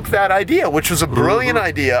Bill took that idea, which was a brilliant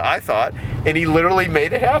idea, I thought, and he literally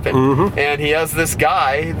made it happen. And he has this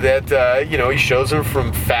guy that, you know, he shows him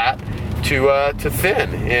from fat to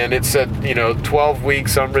thin. And it said, you know, 12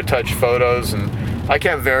 weeks unretouched photos, and I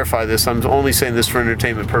can't verify this. I'm only saying this for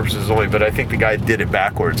entertainment purposes only, but I think the guy did it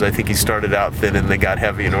backwards. I think he started out thin and they got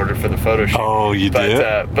heavy in order for the photo shoot. Oh, you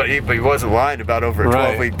did? But he wasn't lying about over a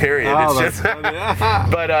 12-week period. Oh, it's just,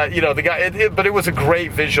 but, you know, the guy, but it was a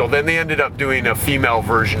great visual. Then they ended up doing a female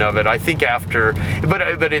version of it, I think after, but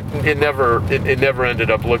it never ended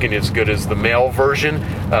up looking as good as the male version.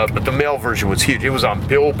 But the male version was huge. It was on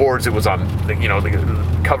billboards. It was on, you know, the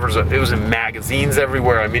covers. It was in magazines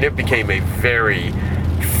everywhere. I mean, it became a very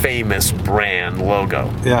famous brand logo.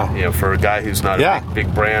 Yeah. You know, for a guy who's not a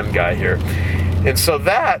big brand guy here. And so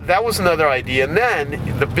that was another idea. And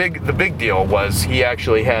then the big deal was he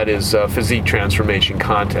actually had his physique transformation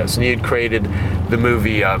contest, and he had created the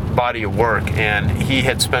movie Body of Work, and he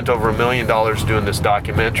had spent over $1 million doing this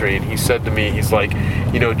documentary. And he said to me, he's like,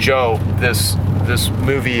 you know, Joe, this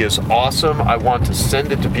movie is awesome. I want to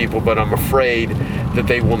send it to people, but I'm afraid that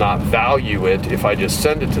they will not value it if I just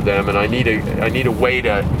send it to them, and I need a way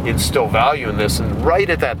to instill value in this. And right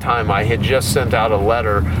at that time, I had just sent out a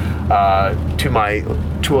letter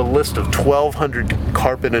to a list of 1,200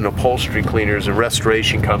 carpet and upholstery cleaners and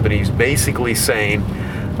restoration companies, basically saying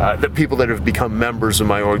the people that have become members of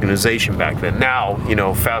my organization back then. Now, you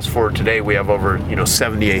know, fast forward today, we have over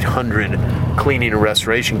 7,800 cleaning and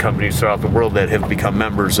restoration companies throughout the world that have become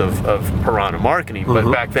members of Piranha Marketing. But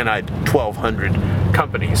back then, I had 1,200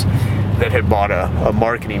 companies that had bought a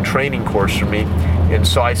marketing training course from me. And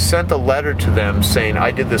so I sent a letter to them saying,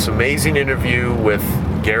 I did this amazing interview with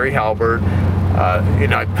Gary Halbert,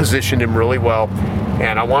 and I positioned him really well,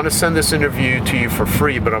 and I want to send this interview to you for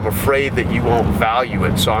free, but I'm afraid that you won't value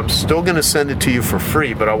it. So I'm still going to send it to you for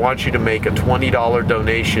free, but I want you to make a $20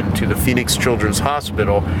 donation to the Phoenix Children's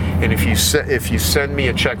Hospital. And if you send me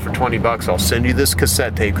a check for $20, I'll send you this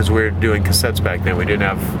cassette tape, because we were doing cassettes back then. We didn't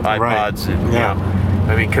have iPods. Right.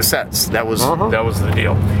 And, I mean, cassettes. That was the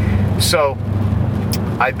deal. So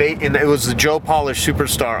and it was the Joe Polish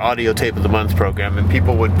Superstar Audio Tape of the Month program, and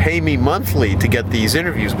people would pay me monthly to get these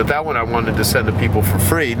interviews, but that one I wanted to send to people for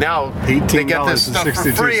free. Now they get this stuff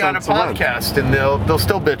for free on a podcast, and they'll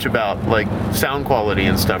still bitch about like sound quality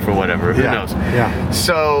and stuff or whatever. Who knows? Yeah.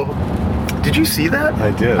 So, did you see that?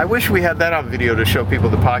 I did. I wish we had that on video to show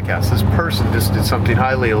people the podcast. This person just did something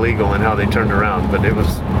highly illegal and how they turned around, but it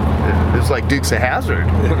was like Dukes of Hazzard.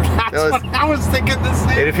 That's what I was thinking the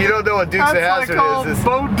same. And if you don't know what Dukes of Hazzard is, it's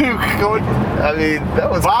Bo Duke going. I mean, that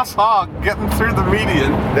was Boss Hogg getting through the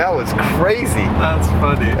median. That was crazy. That's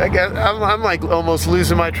funny. I'm like almost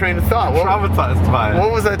losing my train of thought. Traumatized by it.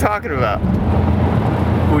 What was I talking about?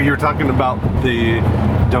 Well, you were talking about the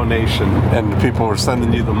donation, and people were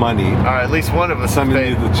sending you the money. All right, at least one of us sending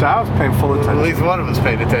you the child, paying full attention. At least one of us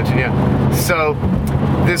paid attention. Yeah. So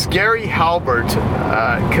this Gary Halbert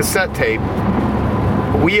cassette tape,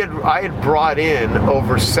 I had brought in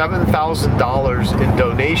over $7,000 in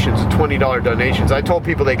donations, $20 donations. I told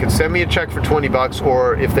people they could send me a check for $20,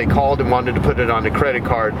 or if they called and wanted to put it on a credit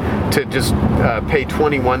card, to just pay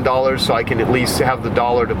 $21, so I can at least have the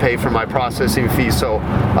dollar to pay for my processing fee. So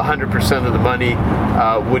 100% of the money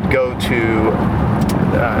would go to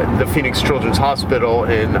the Phoenix Children's Hospital,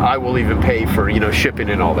 and I will even pay for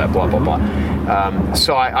shipping and all that, blah blah blah.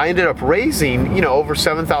 So I ended up raising over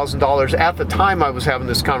 $7,000. At the time, I was having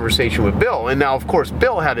this conversation with Bill, and now of course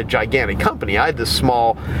Bill had a gigantic company. I had this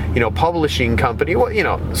small publishing company.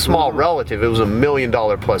 Well, small relative. It was $1 million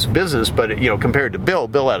plus business, but compared to Bill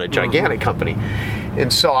had a gigantic company.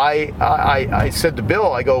 And so I said to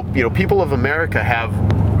Bill, I go, people of America have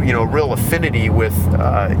real affinity with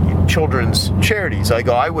children's charities. I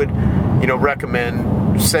go, I would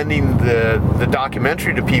recommend sending the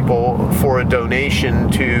documentary to people for a donation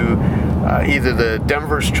to either the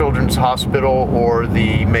Denver's Children's Hospital or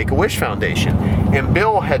the Make-A-Wish Foundation. And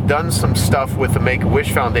Bill had done some stuff with the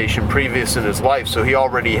Make-A-Wish Foundation previous in his life, so he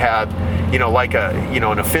already had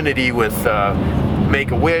an affinity with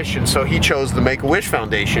Make-A-Wish, and so he chose the Make-A-Wish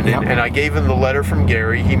Foundation. Yep. And I gave him the letter from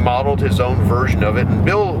Gary. He modeled his own version of it, and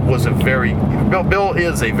Bill is a very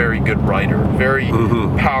good writer, very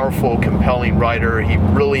powerful, compelling writer. He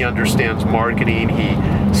really understands marketing. He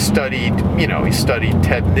studied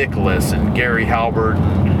Ted Nicholas and Gary Halbert,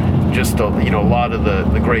 and just a lot of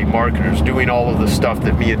the great marketers, doing all of the stuff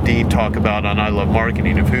that me and Dean talk about on I Love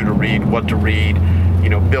Marketing, of who to read, what to read.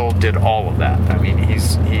 Bill did all of that. I mean,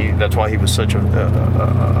 that's why he was such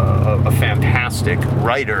a fantastic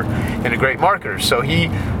writer and a great marketer. So he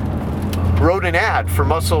wrote an ad for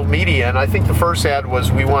Muscle Media, and I think the first ad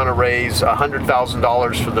was, we want to raise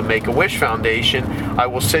 $100,000 for the Make-A-Wish Foundation. I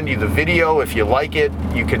will send you the video. If you like it,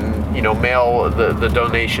 you can mail the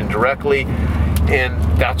donation directly. And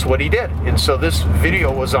that's what he did. And so this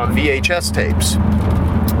video was on VHS tapes.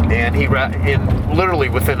 And literally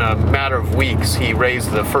within a matter of weeks, he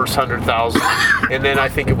raised the first $100,000, and then I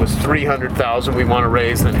think it was $300,000 we want to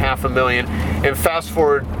raise, then $500,000. And fast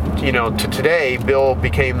forward, to today, Bill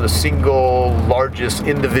became the single largest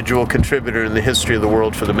individual contributor in the history of the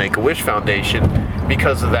world for the Make-A-Wish Foundation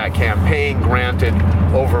because of that campaign. Granted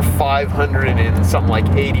over 500 and something like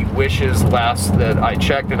 80 wishes last that I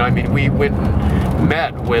checked, and I mean, we went and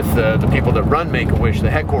met with the people that run Make-A-Wish.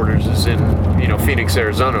 The headquarters is in Phoenix,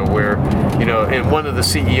 Arizona, where and one of the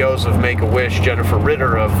CEOs of Make-A-Wish, Jennifer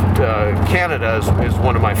Ritter of Canada, is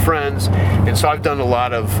one of my friends, and so I've done a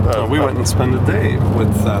lot of. We went and spent a day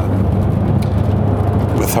with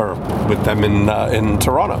them in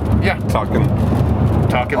Toronto. Yeah, talking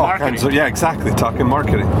marketing. Yeah, exactly. Talking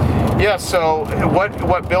marketing. Yeah. So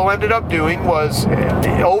what Bill ended up doing was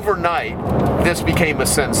overnight, this became a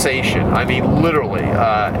sensation. I mean, literally,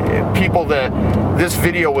 this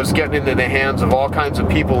video was getting into the hands of all kinds of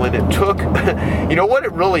people, and it took, what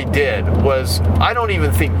it really did was, I don't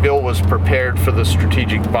even think Bill was prepared for the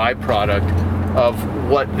strategic byproduct of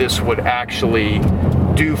what this would actually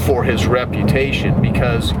do for his reputation,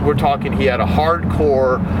 because we're talking, he had a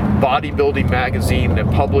hardcore bodybuilding magazine that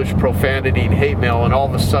published profanity and hate mail, and all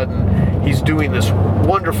of a sudden he's doing this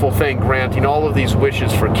wonderful thing, granting all of these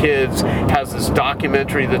wishes for kids, has this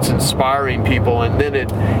documentary that's inspiring people, and then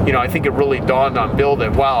I think it really dawned on Bill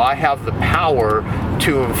that, wow, I have the power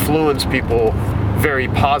to influence people very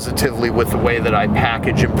positively with the way that I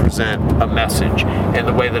package and present a message, and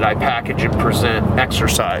the way that I package and present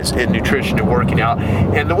exercise and nutrition and working out,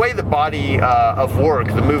 and the way the Body of Work,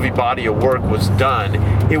 the movie Body of Work, was done.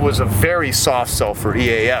 It was a very soft sell for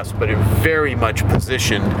EAS, but it very much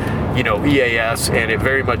positioned EAS, and it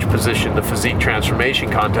very much positioned the Physique Transformation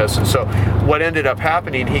Contest. And so what ended up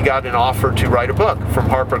happening, he got an offer to write a book from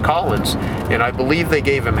HarperCollins, and I believe they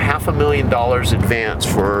gave him $500,000 advance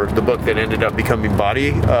for the book that ended up becoming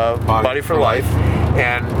Body for Life.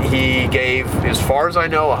 And he gave, as far as I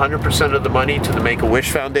know, 100% of the money to the Make-A-Wish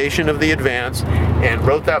Foundation of the advance, and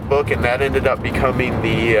wrote that book, and that ended up becoming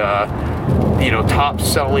the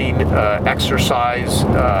top-selling exercise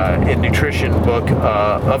and nutrition book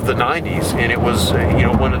of the 90s, and it was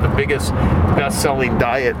one of the biggest best-selling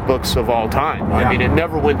diet books of all time. Yeah. I mean, it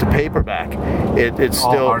never went to paperback. It's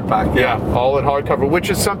still all hardback. Yeah, all in hardcover, which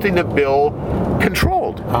is something that Bill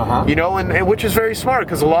controlled. And which is very smart,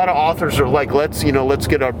 because a lot of authors are like, let's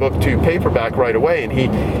get our book to paperback right away, and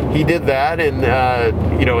he did that, and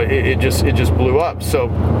it just blew up.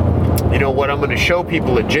 So what I'm going to show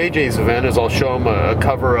people at JJ's event is I'll show them a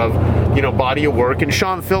cover of, Body of Work, and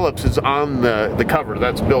Sean Phillips is on the cover.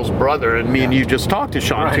 That's Bill's brother, and me and you just talked to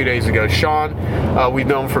Sean 2 days ago. Sean, we've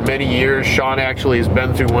known for many years. Sean actually has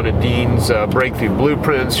been through one of Dean's breakthrough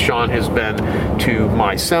blueprints. Sean has been to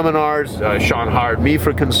my seminars. Sean hired me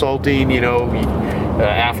for consulting,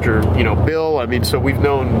 after, Bill. I mean, so we've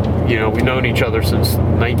known each other since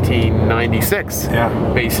 1996,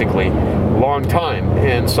 basically. Long time.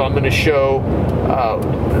 And so I'm going to show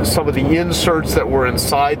some of the inserts that were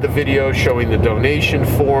inside the video, showing the donation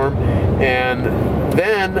form, and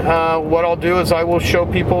then what I'll do is I will show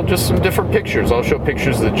people just some different pictures. I'll show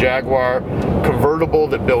pictures of the Jaguar convertible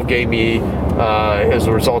that Bill gave me as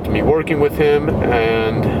a result of me working with him,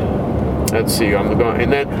 and let's see,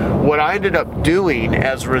 and then what I ended up doing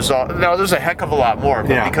as a result, now there's a heck of a lot more,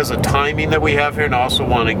 but because of timing that we have here, and I also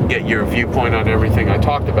want to get your viewpoint on everything I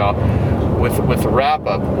talked about with the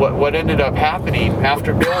wrap-up, what ended up happening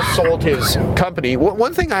after Bill sold his company,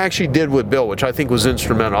 one thing I actually did with Bill, which I think was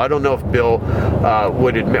instrumental, I don't know if Bill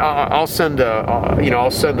would admit, I'll send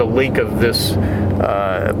a link of this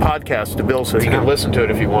podcast to Bill so he can listen to it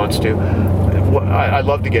if he wants to. I'd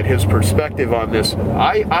love to get his perspective on this.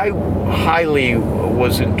 I highly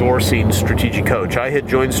was endorsing Strategic Coach. I had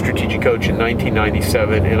joined Strategic Coach in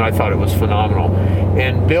 1997, and I thought it was phenomenal.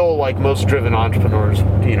 And Bill, like most driven entrepreneurs,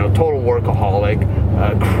 total workaholic,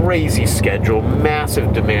 crazy schedule,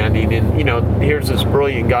 massive demanding, and here's this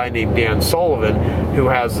brilliant guy named Dan Sullivan who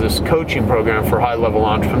has this coaching program for high-level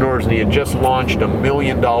entrepreneurs, and he had just launched a $1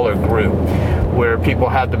 million group where people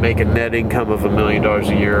had to make a net income of $1 million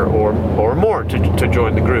a year or more to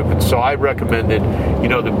join the group. And so I recommended,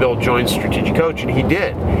 that Bill join Strategic Coach, and he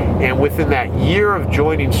did. And within that year of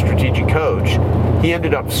joining Strategic Coach, he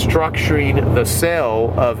ended up structuring the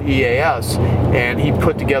sale of EAS, and he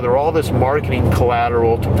put together all this marketing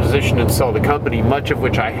collateral to position and sell the company, much of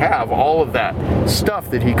which I have, all of that stuff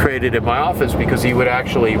that he created in my office, because he would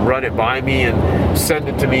actually run it by me and send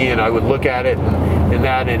it to me, and I would look at it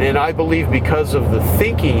and I believe because of the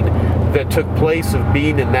thinking that took place of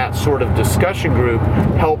being in that sort of discussion group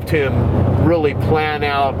helped him really plan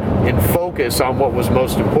out and focus on what was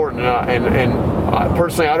most important. And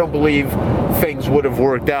personally, I don't believe things would have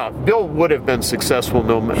worked out. Bill would have been successful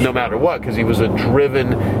no matter what, because he was a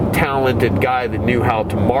driven, talented guy that knew how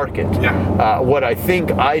to market. What I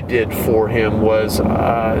think I did for him was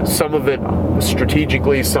some of it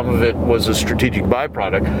strategically, some of it was a strategic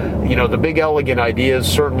byproduct. The big elegant ideas,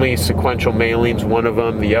 certainly sequential mailings, one of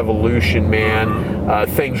them, the evolution Evolution Man,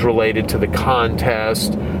 things related to the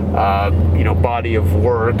contest, body of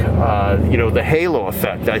work, the halo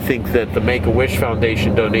effect. I think that the Make-A-Wish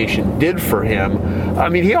Foundation donation did for him. I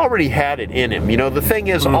mean, he already had it in him. The thing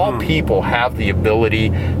is, all people have the ability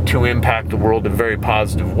to impact the world in very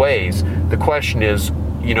positive ways. The question is,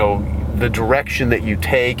 the direction that you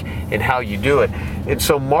take and how you do it. And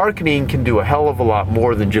so marketing can do a hell of a lot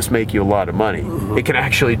more than just make you a lot of money. It can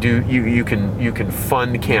actually do, you can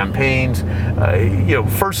fund campaigns.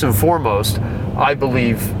 First and foremost, I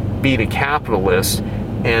believe being a capitalist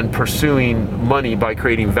and pursuing money by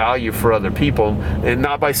creating value for other people, and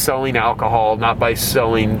not by selling alcohol, not by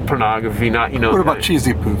selling pornography, What about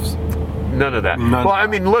cheesy poofs? None of that. Well, I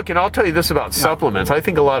mean, look, and I'll tell you this about supplements. I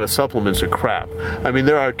think a lot of supplements are crap. I mean,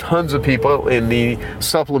 there are tons of people in the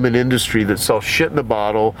supplement industry that sell shit in a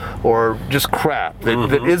bottle or just crap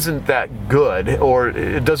that isn't that good, or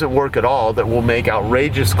it doesn't work at all, that will make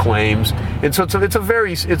outrageous claims. And so it's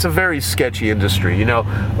a very sketchy industry, and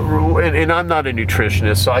I'm not a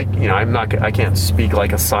nutritionist, so I can't speak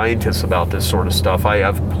like a scientist about this sort of stuff. I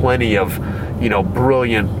have plenty of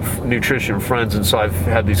brilliant nutrition friends, and so I've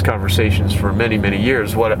had these conversations for many, many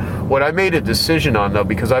years. What I made a decision on, though,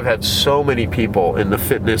 because I've had so many people in the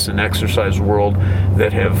fitness and exercise world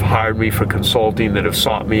that have hired me for consulting, that have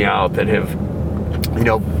sought me out, that have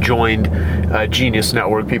joined Genius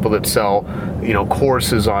Network, people that sell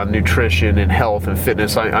courses on nutrition and health and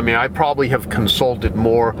fitness. I probably have consulted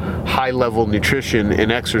more high-level nutrition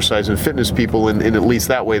and exercise and fitness people in at least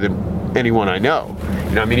that way than anyone I know.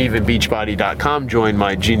 Even Beachbody.com joined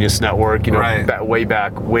my Genius Network, way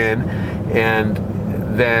back when, and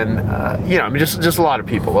then just a lot of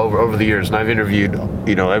people over the years, and I've interviewed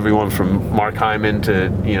everyone from Mark Hyman to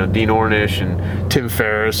Dean Ornish and Tim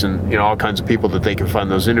Ferriss and all kinds of people that they can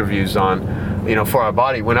find those interviews on For Our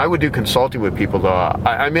Body. When I would do consulting with people, though,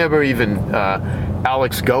 I remember even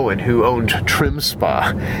Alex Goen, who owned Trim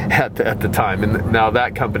Spa at the time, and now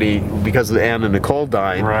that company, because of Ann and Nicole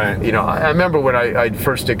dying, I remember when I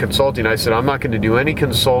first did consulting, I said, I'm not going to do any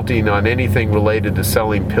consulting on anything related to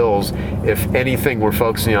selling pills if anything we're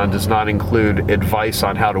focusing on does not include advice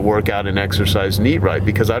on how to work out and exercise and eat right,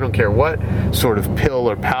 because I don't care what sort of pill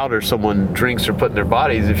or powder someone drinks or put in their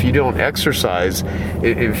bodies. If you don't exercise,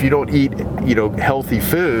 if you don't eat healthy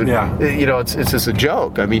food, it's just a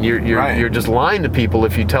joke. I mean, you're just lying to people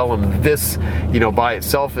if you tell them this by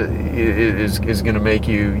itself is going to make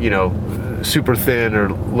you super thin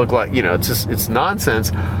or look like it's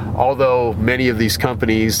nonsense. Although many of these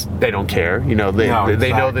companies, they don't care. They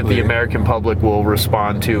know that the American public will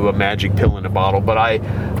respond to a magic pill in a bottle. But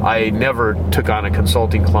I never took on a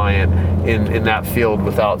consulting client in that field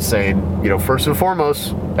without saying, first and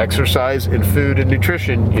foremost, exercise and food and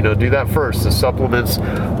nutrition, do that first. The supplements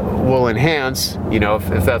will enhance,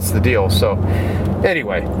 if that's the deal. So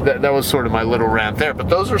anyway, that was sort of my little rant there. But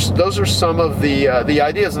those are some of the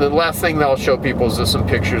ideas. And the last thing that I'll show people is just some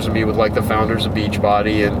pictures of me with like the founders of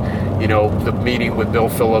Beachbody, and the meeting with Bill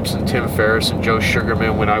Phillips and Tim Ferriss and Joe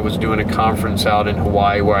Sugarman when I was doing a conference out in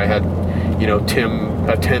Hawaii where I had Tim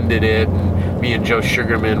attended it, and me and Joe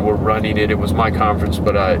Sugarman were running it. It was my conference,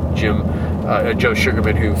 but Joe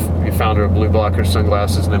Sugarman, who founder of Blue Blocker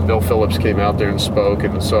Sunglasses, and then Bill Phillips came out there and spoke,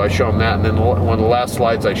 and so I show him that. And then one of the last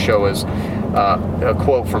slides I show is a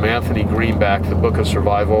quote from Anthony Greenback, The Book of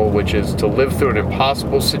Survival, which is, to live through an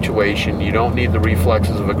impossible situation, you don't need the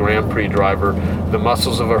reflexes of a Grand Prix driver, the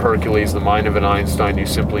muscles of a Hercules, the mind of an Einstein. You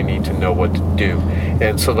simply need to know what to do.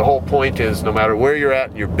 And so the whole point is, no matter where you're at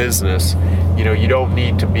in your business, you don't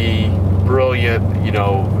need to be brilliant,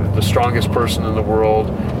 the strongest person in the world,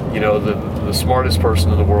 the smartest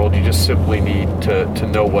person in the world. You just simply need to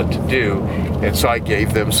know what to do. And so I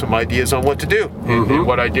gave them some ideas on what to do. And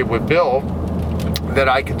what I did with Bill that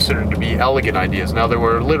I considered to be elegant ideas. Now, there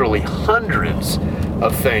were literally hundreds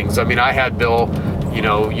of things. I mean, I had Bill,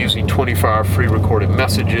 using 24-hour free recorded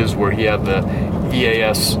messages where he had the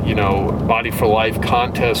EAS, Body for Life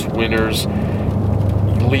contest winners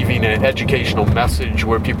leaving an educational message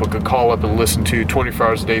where people could call up and listen to 24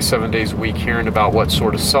 hours a day, 7 days a week, hearing about what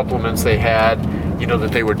sort of supplements they had,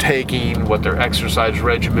 that they were taking, what their exercise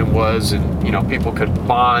regimen was, and, people could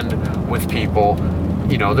bond with people.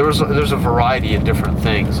 There's a variety of different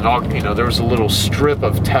things, and there was a little strip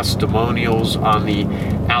of testimonials on the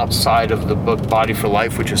outside of the book Body for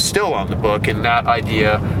Life, which is still on the book. And that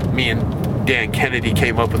idea, me and Dan Kennedy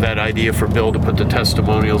came up with that idea for Bill to put the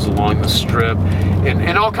testimonials along the strip,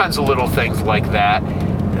 and all kinds of little things like that.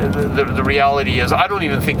 The reality is, I don't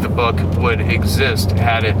even think the book would exist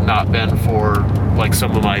had it not been for like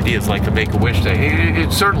some of my ideas, like the Make-A-Wish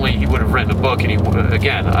thing. Certainly he would have written a book, and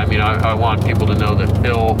I want people to know that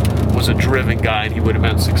Bill was a driven guy, and he would have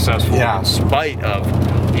been successful in spite of,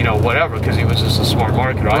 whatever, because he was just a smart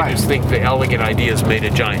marketer. Right. I just think the elegant ideas made a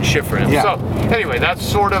giant shift for him. Yeah. So anyway, that's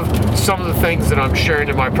sort of some of the things that I'm sharing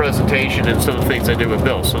in my presentation and some of the things I did with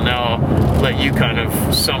Bill. So now I'll let you kind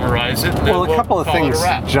of summarize it. And well, a couple of things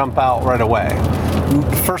jump out right away.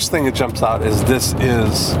 The first thing that jumps out is this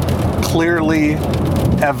is clearly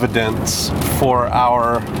evidence for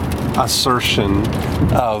our assertion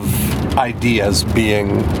of ideas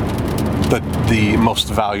being the most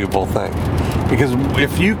valuable thing. Because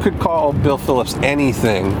if you could call Bill Phillips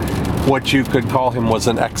anything, what you could call him was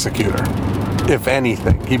an executor, if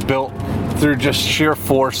anything. He built through just sheer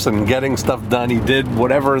force and getting stuff done. He did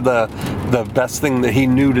whatever the best thing that he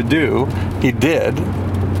knew to do, he did.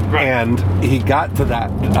 Right. And he got to that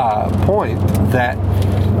point that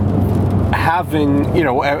having,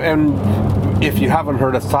 and if you haven't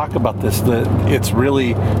heard us talk about this, it's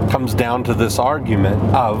really comes down to this argument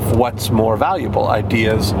of what's more valuable,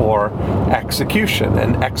 ideas or execution.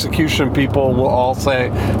 And execution people will all say,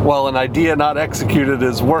 well, an idea not executed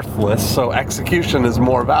is worthless, so execution is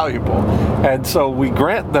more valuable. And so we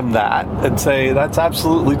grant them that and say that's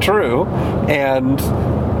absolutely true. And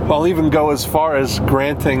I'll even go as far as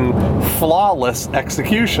granting flawless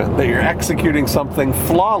execution, that you're executing something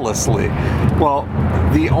flawlessly. Well,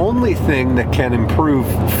 the only thing that can improve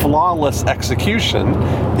flawless execution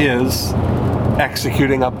is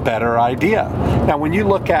executing a better idea. Now, when you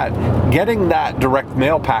look at getting that direct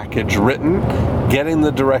mail package written, getting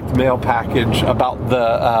the direct mail package about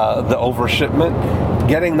the overshipment,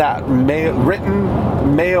 getting that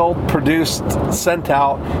written, mailed, produced, sent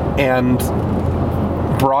out, and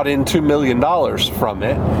brought in $2 million from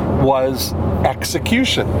it was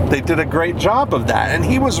execution. They did a great job of that. And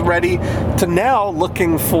he was ready to now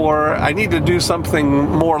looking for, I need to do something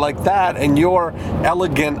more like that. And your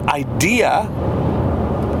elegant idea,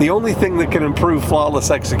 the only thing that can improve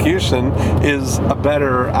flawless execution is a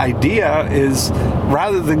better idea, is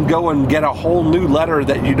rather than go and get a whole new letter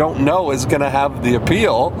that you don't know is going to have the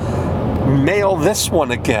appeal, mail this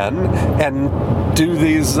one again and do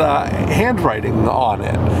these handwriting on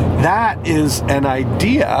it. That is an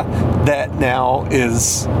idea that now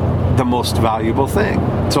is the most valuable thing.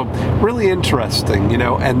 So really interesting,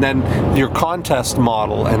 and then your contest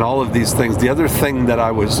model and all of these things. The other thing that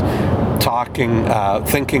I was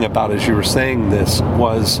thinking about as you were saying this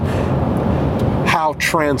was how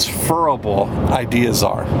transferable ideas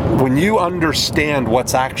are. When you understand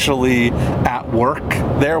what's actually at work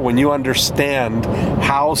there, when you understand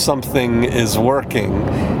how something is working,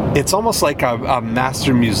 it's almost like a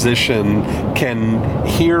master musician can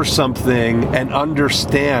hear something and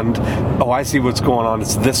understand, oh, I see what's going on.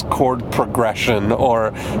 It's this chord progression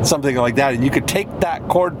or something like that. And you could take that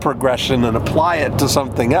chord progression and apply it to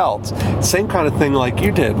something else. Same kind of thing like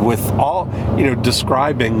you did with all,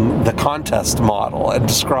 describing the contest model and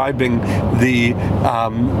describing the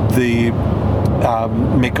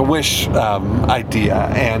Make-A-Wish idea,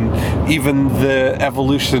 and even the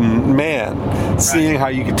Evolution Man, seeing how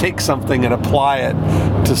you could take something and apply it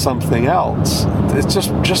to something else. It's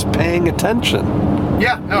just paying attention.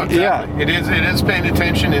 Yeah, no, exactly. Yeah. It is paying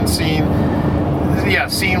attention and seeing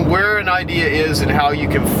where an idea is and how you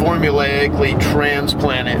can formulaically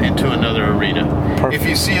transplant it into another arena. Perfect. If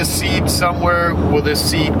you see a seed somewhere, will this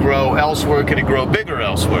seed grow elsewhere? Can it grow bigger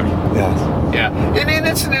elsewhere? Yes. Yeah. And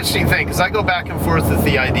it's an interesting thing, because I go back and forth with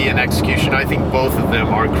the idea and execution. I think both of them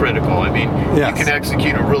are critical. I mean, yes. You can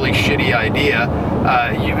execute a really shitty idea,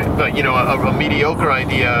 but a mediocre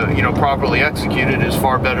idea, properly executed is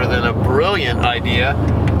far better than a brilliant idea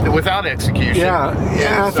without execution.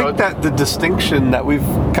 Yeah. I think that the distinction that we've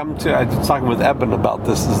come to, I was talking with Eben about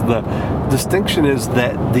this, is the distinction is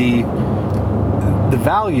that the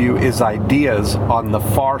value is ideas on the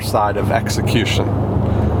far side of execution.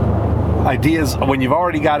 Ideas when you've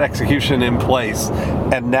already got execution in place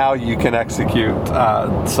and now you can execute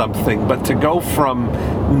something. But to go from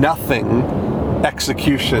nothing,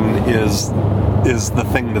 execution is the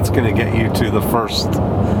thing that's going to get you to the first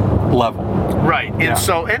level. Right. And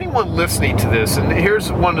so anyone listening to this, and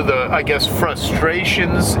here's one of the, I guess,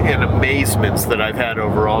 frustrations and amazements that I've had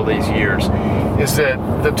over all these years, is that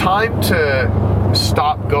the time to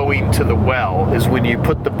stop going to the well is when you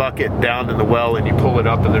put the bucket down in the well and you pull it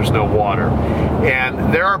up and there's no water.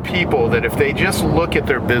 And there are people that if they just look at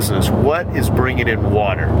their business, what is bringing in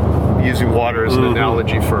water? Using water as an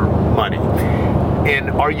analogy for money.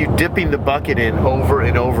 And are you dipping the bucket in over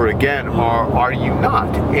and over again, or are you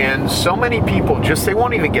not? And so many people they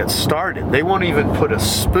won't even get started. They won't even put a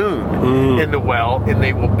spoon in the well, and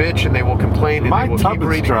they will bitch and they will complain. And my they will tub keep is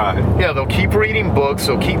reading. Dry. Yeah, they'll keep reading books.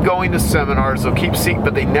 They'll keep going to seminars. They'll keep seeing,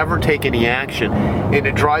 but they never take any action. And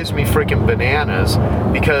it drives me freaking bananas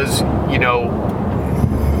because,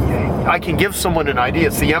 I can give someone an idea.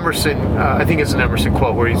 It's the Emerson, I think it's an Emerson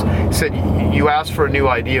quote where he said, you ask for a new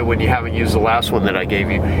idea when you haven't used the last one that I gave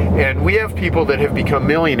you. And we have people that have become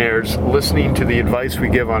millionaires listening to the advice we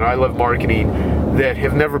give on I Love Marketing that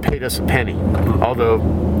have never paid us a penny. Although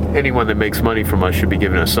anyone that makes money from us should be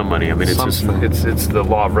giving us some money. I mean, it's the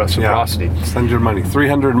law of reciprocity. Yeah. Send your money.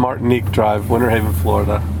 300 Martinique Drive, Winter Haven,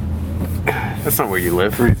 Florida. That's not where you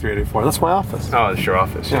live. 3384. That's my office. Oh, that's your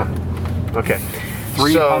office. Yeah. Okay.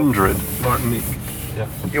 300 Martinique. Yeah.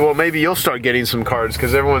 Well, maybe you'll start getting some cards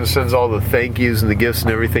because everyone sends all the thank yous and the gifts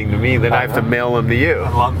and everything to me. Then I have to mail them to you. I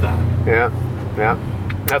love that. Yeah.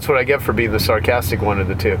 That's what I get for being the sarcastic one of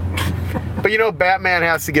the two. But Batman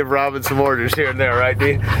has to give Robin some orders here and there, right,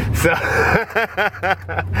 Dean? So,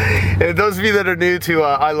 and those of you that are new to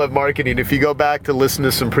I Love Marketing, if you go back to listen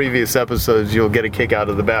to some previous episodes, you'll get a kick out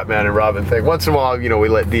of the Batman and Robin thing. Once in a while, we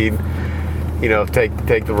let Dean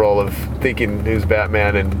take the role of thinking who's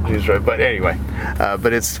Batman and who's right. But anyway,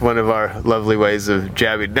 but it's one of our lovely ways of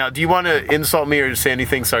jabbing. Now, do you want to insult me or say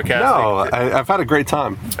anything sarcastic? No, I've had a great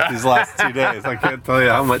time these last 2 days. I can't tell you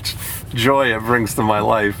how much joy it brings to my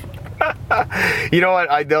life. You know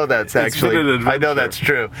what? I know that's actually. I know that's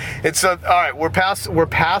true. It's all right. We're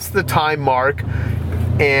past the time mark.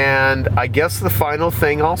 And I guess the final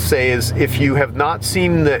thing I'll say is if you have not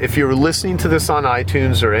seen if you're listening to this on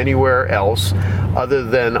iTunes or anywhere else other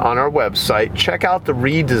than on our website, check out the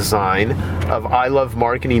redesign of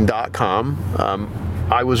ilovemarketing.com.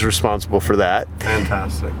 I was responsible for that.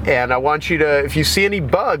 Fantastic. And I want you to, if you see any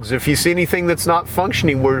bugs, if you see anything that's not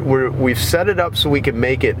functioning, we've set it up so we can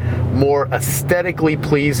make it more aesthetically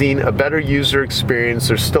pleasing, a better user experience.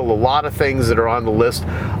 There's still a lot of things that are on the list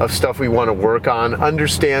of stuff we want to work on.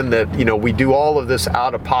 Understand that, we do all of this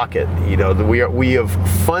out of pocket. We have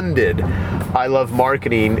funded I Love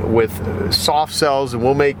Marketing with soft sells, and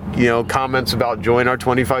we'll make, comments about join our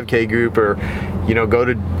 25K group or, go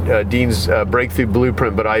to Dean's Breakthrough Blueprint.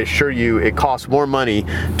 But I assure you, it costs more money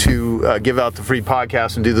to give out the free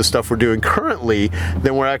podcast and do the stuff we're doing currently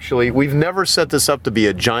than we've never set this up to be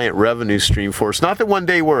a giant revenue stream for us. Not that one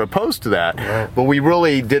day we're opposed to that, but we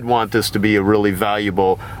really did want this to be a really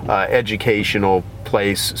valuable educational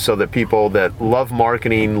place so that people that love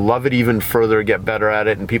marketing, love it even further, get better at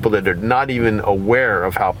it, and people that are not even aware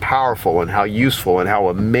of how powerful and how useful and how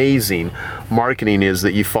amazing marketing is,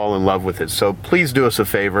 that you fall in love with it. So please do us a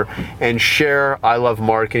favor and share I Love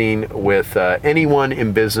Marketing with anyone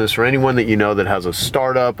in business or anyone that you know that has a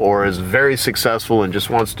startup or is very successful and just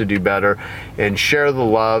wants to do better, and share the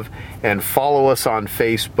love and follow us on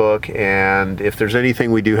Facebook. And if there's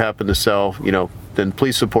anything we do happen to sell, then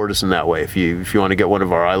please support us in that way. If you want to get one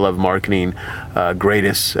of our I Love Marketing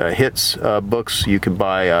greatest hits books, you can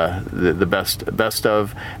buy the best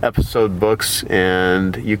of episode books,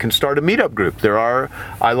 and you can start a meetup group. There are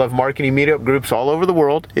I Love Marketing meetup groups all over the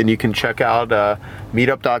world, and you can check out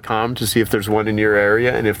meetup.com to see if there's one in your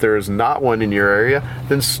area. And if there is not one in your area,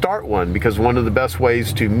 then start one, because one of the best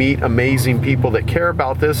ways to meet amazing people that care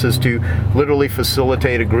about this is to literally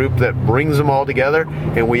facilitate a group that brings them all together.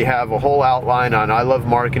 And we have a whole outline on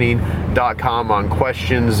ilovemarketing.com on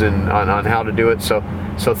questions and on how to do it. So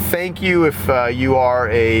thank you if you're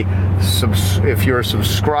a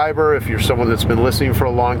subscriber, if you're someone that's been listening for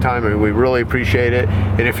a long time, and we really appreciate it.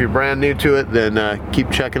 And if you're brand new to it, then keep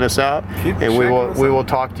checking us out. We will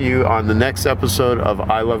talk to you on the next episode of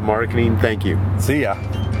I Love Marketing. Thank you. See ya.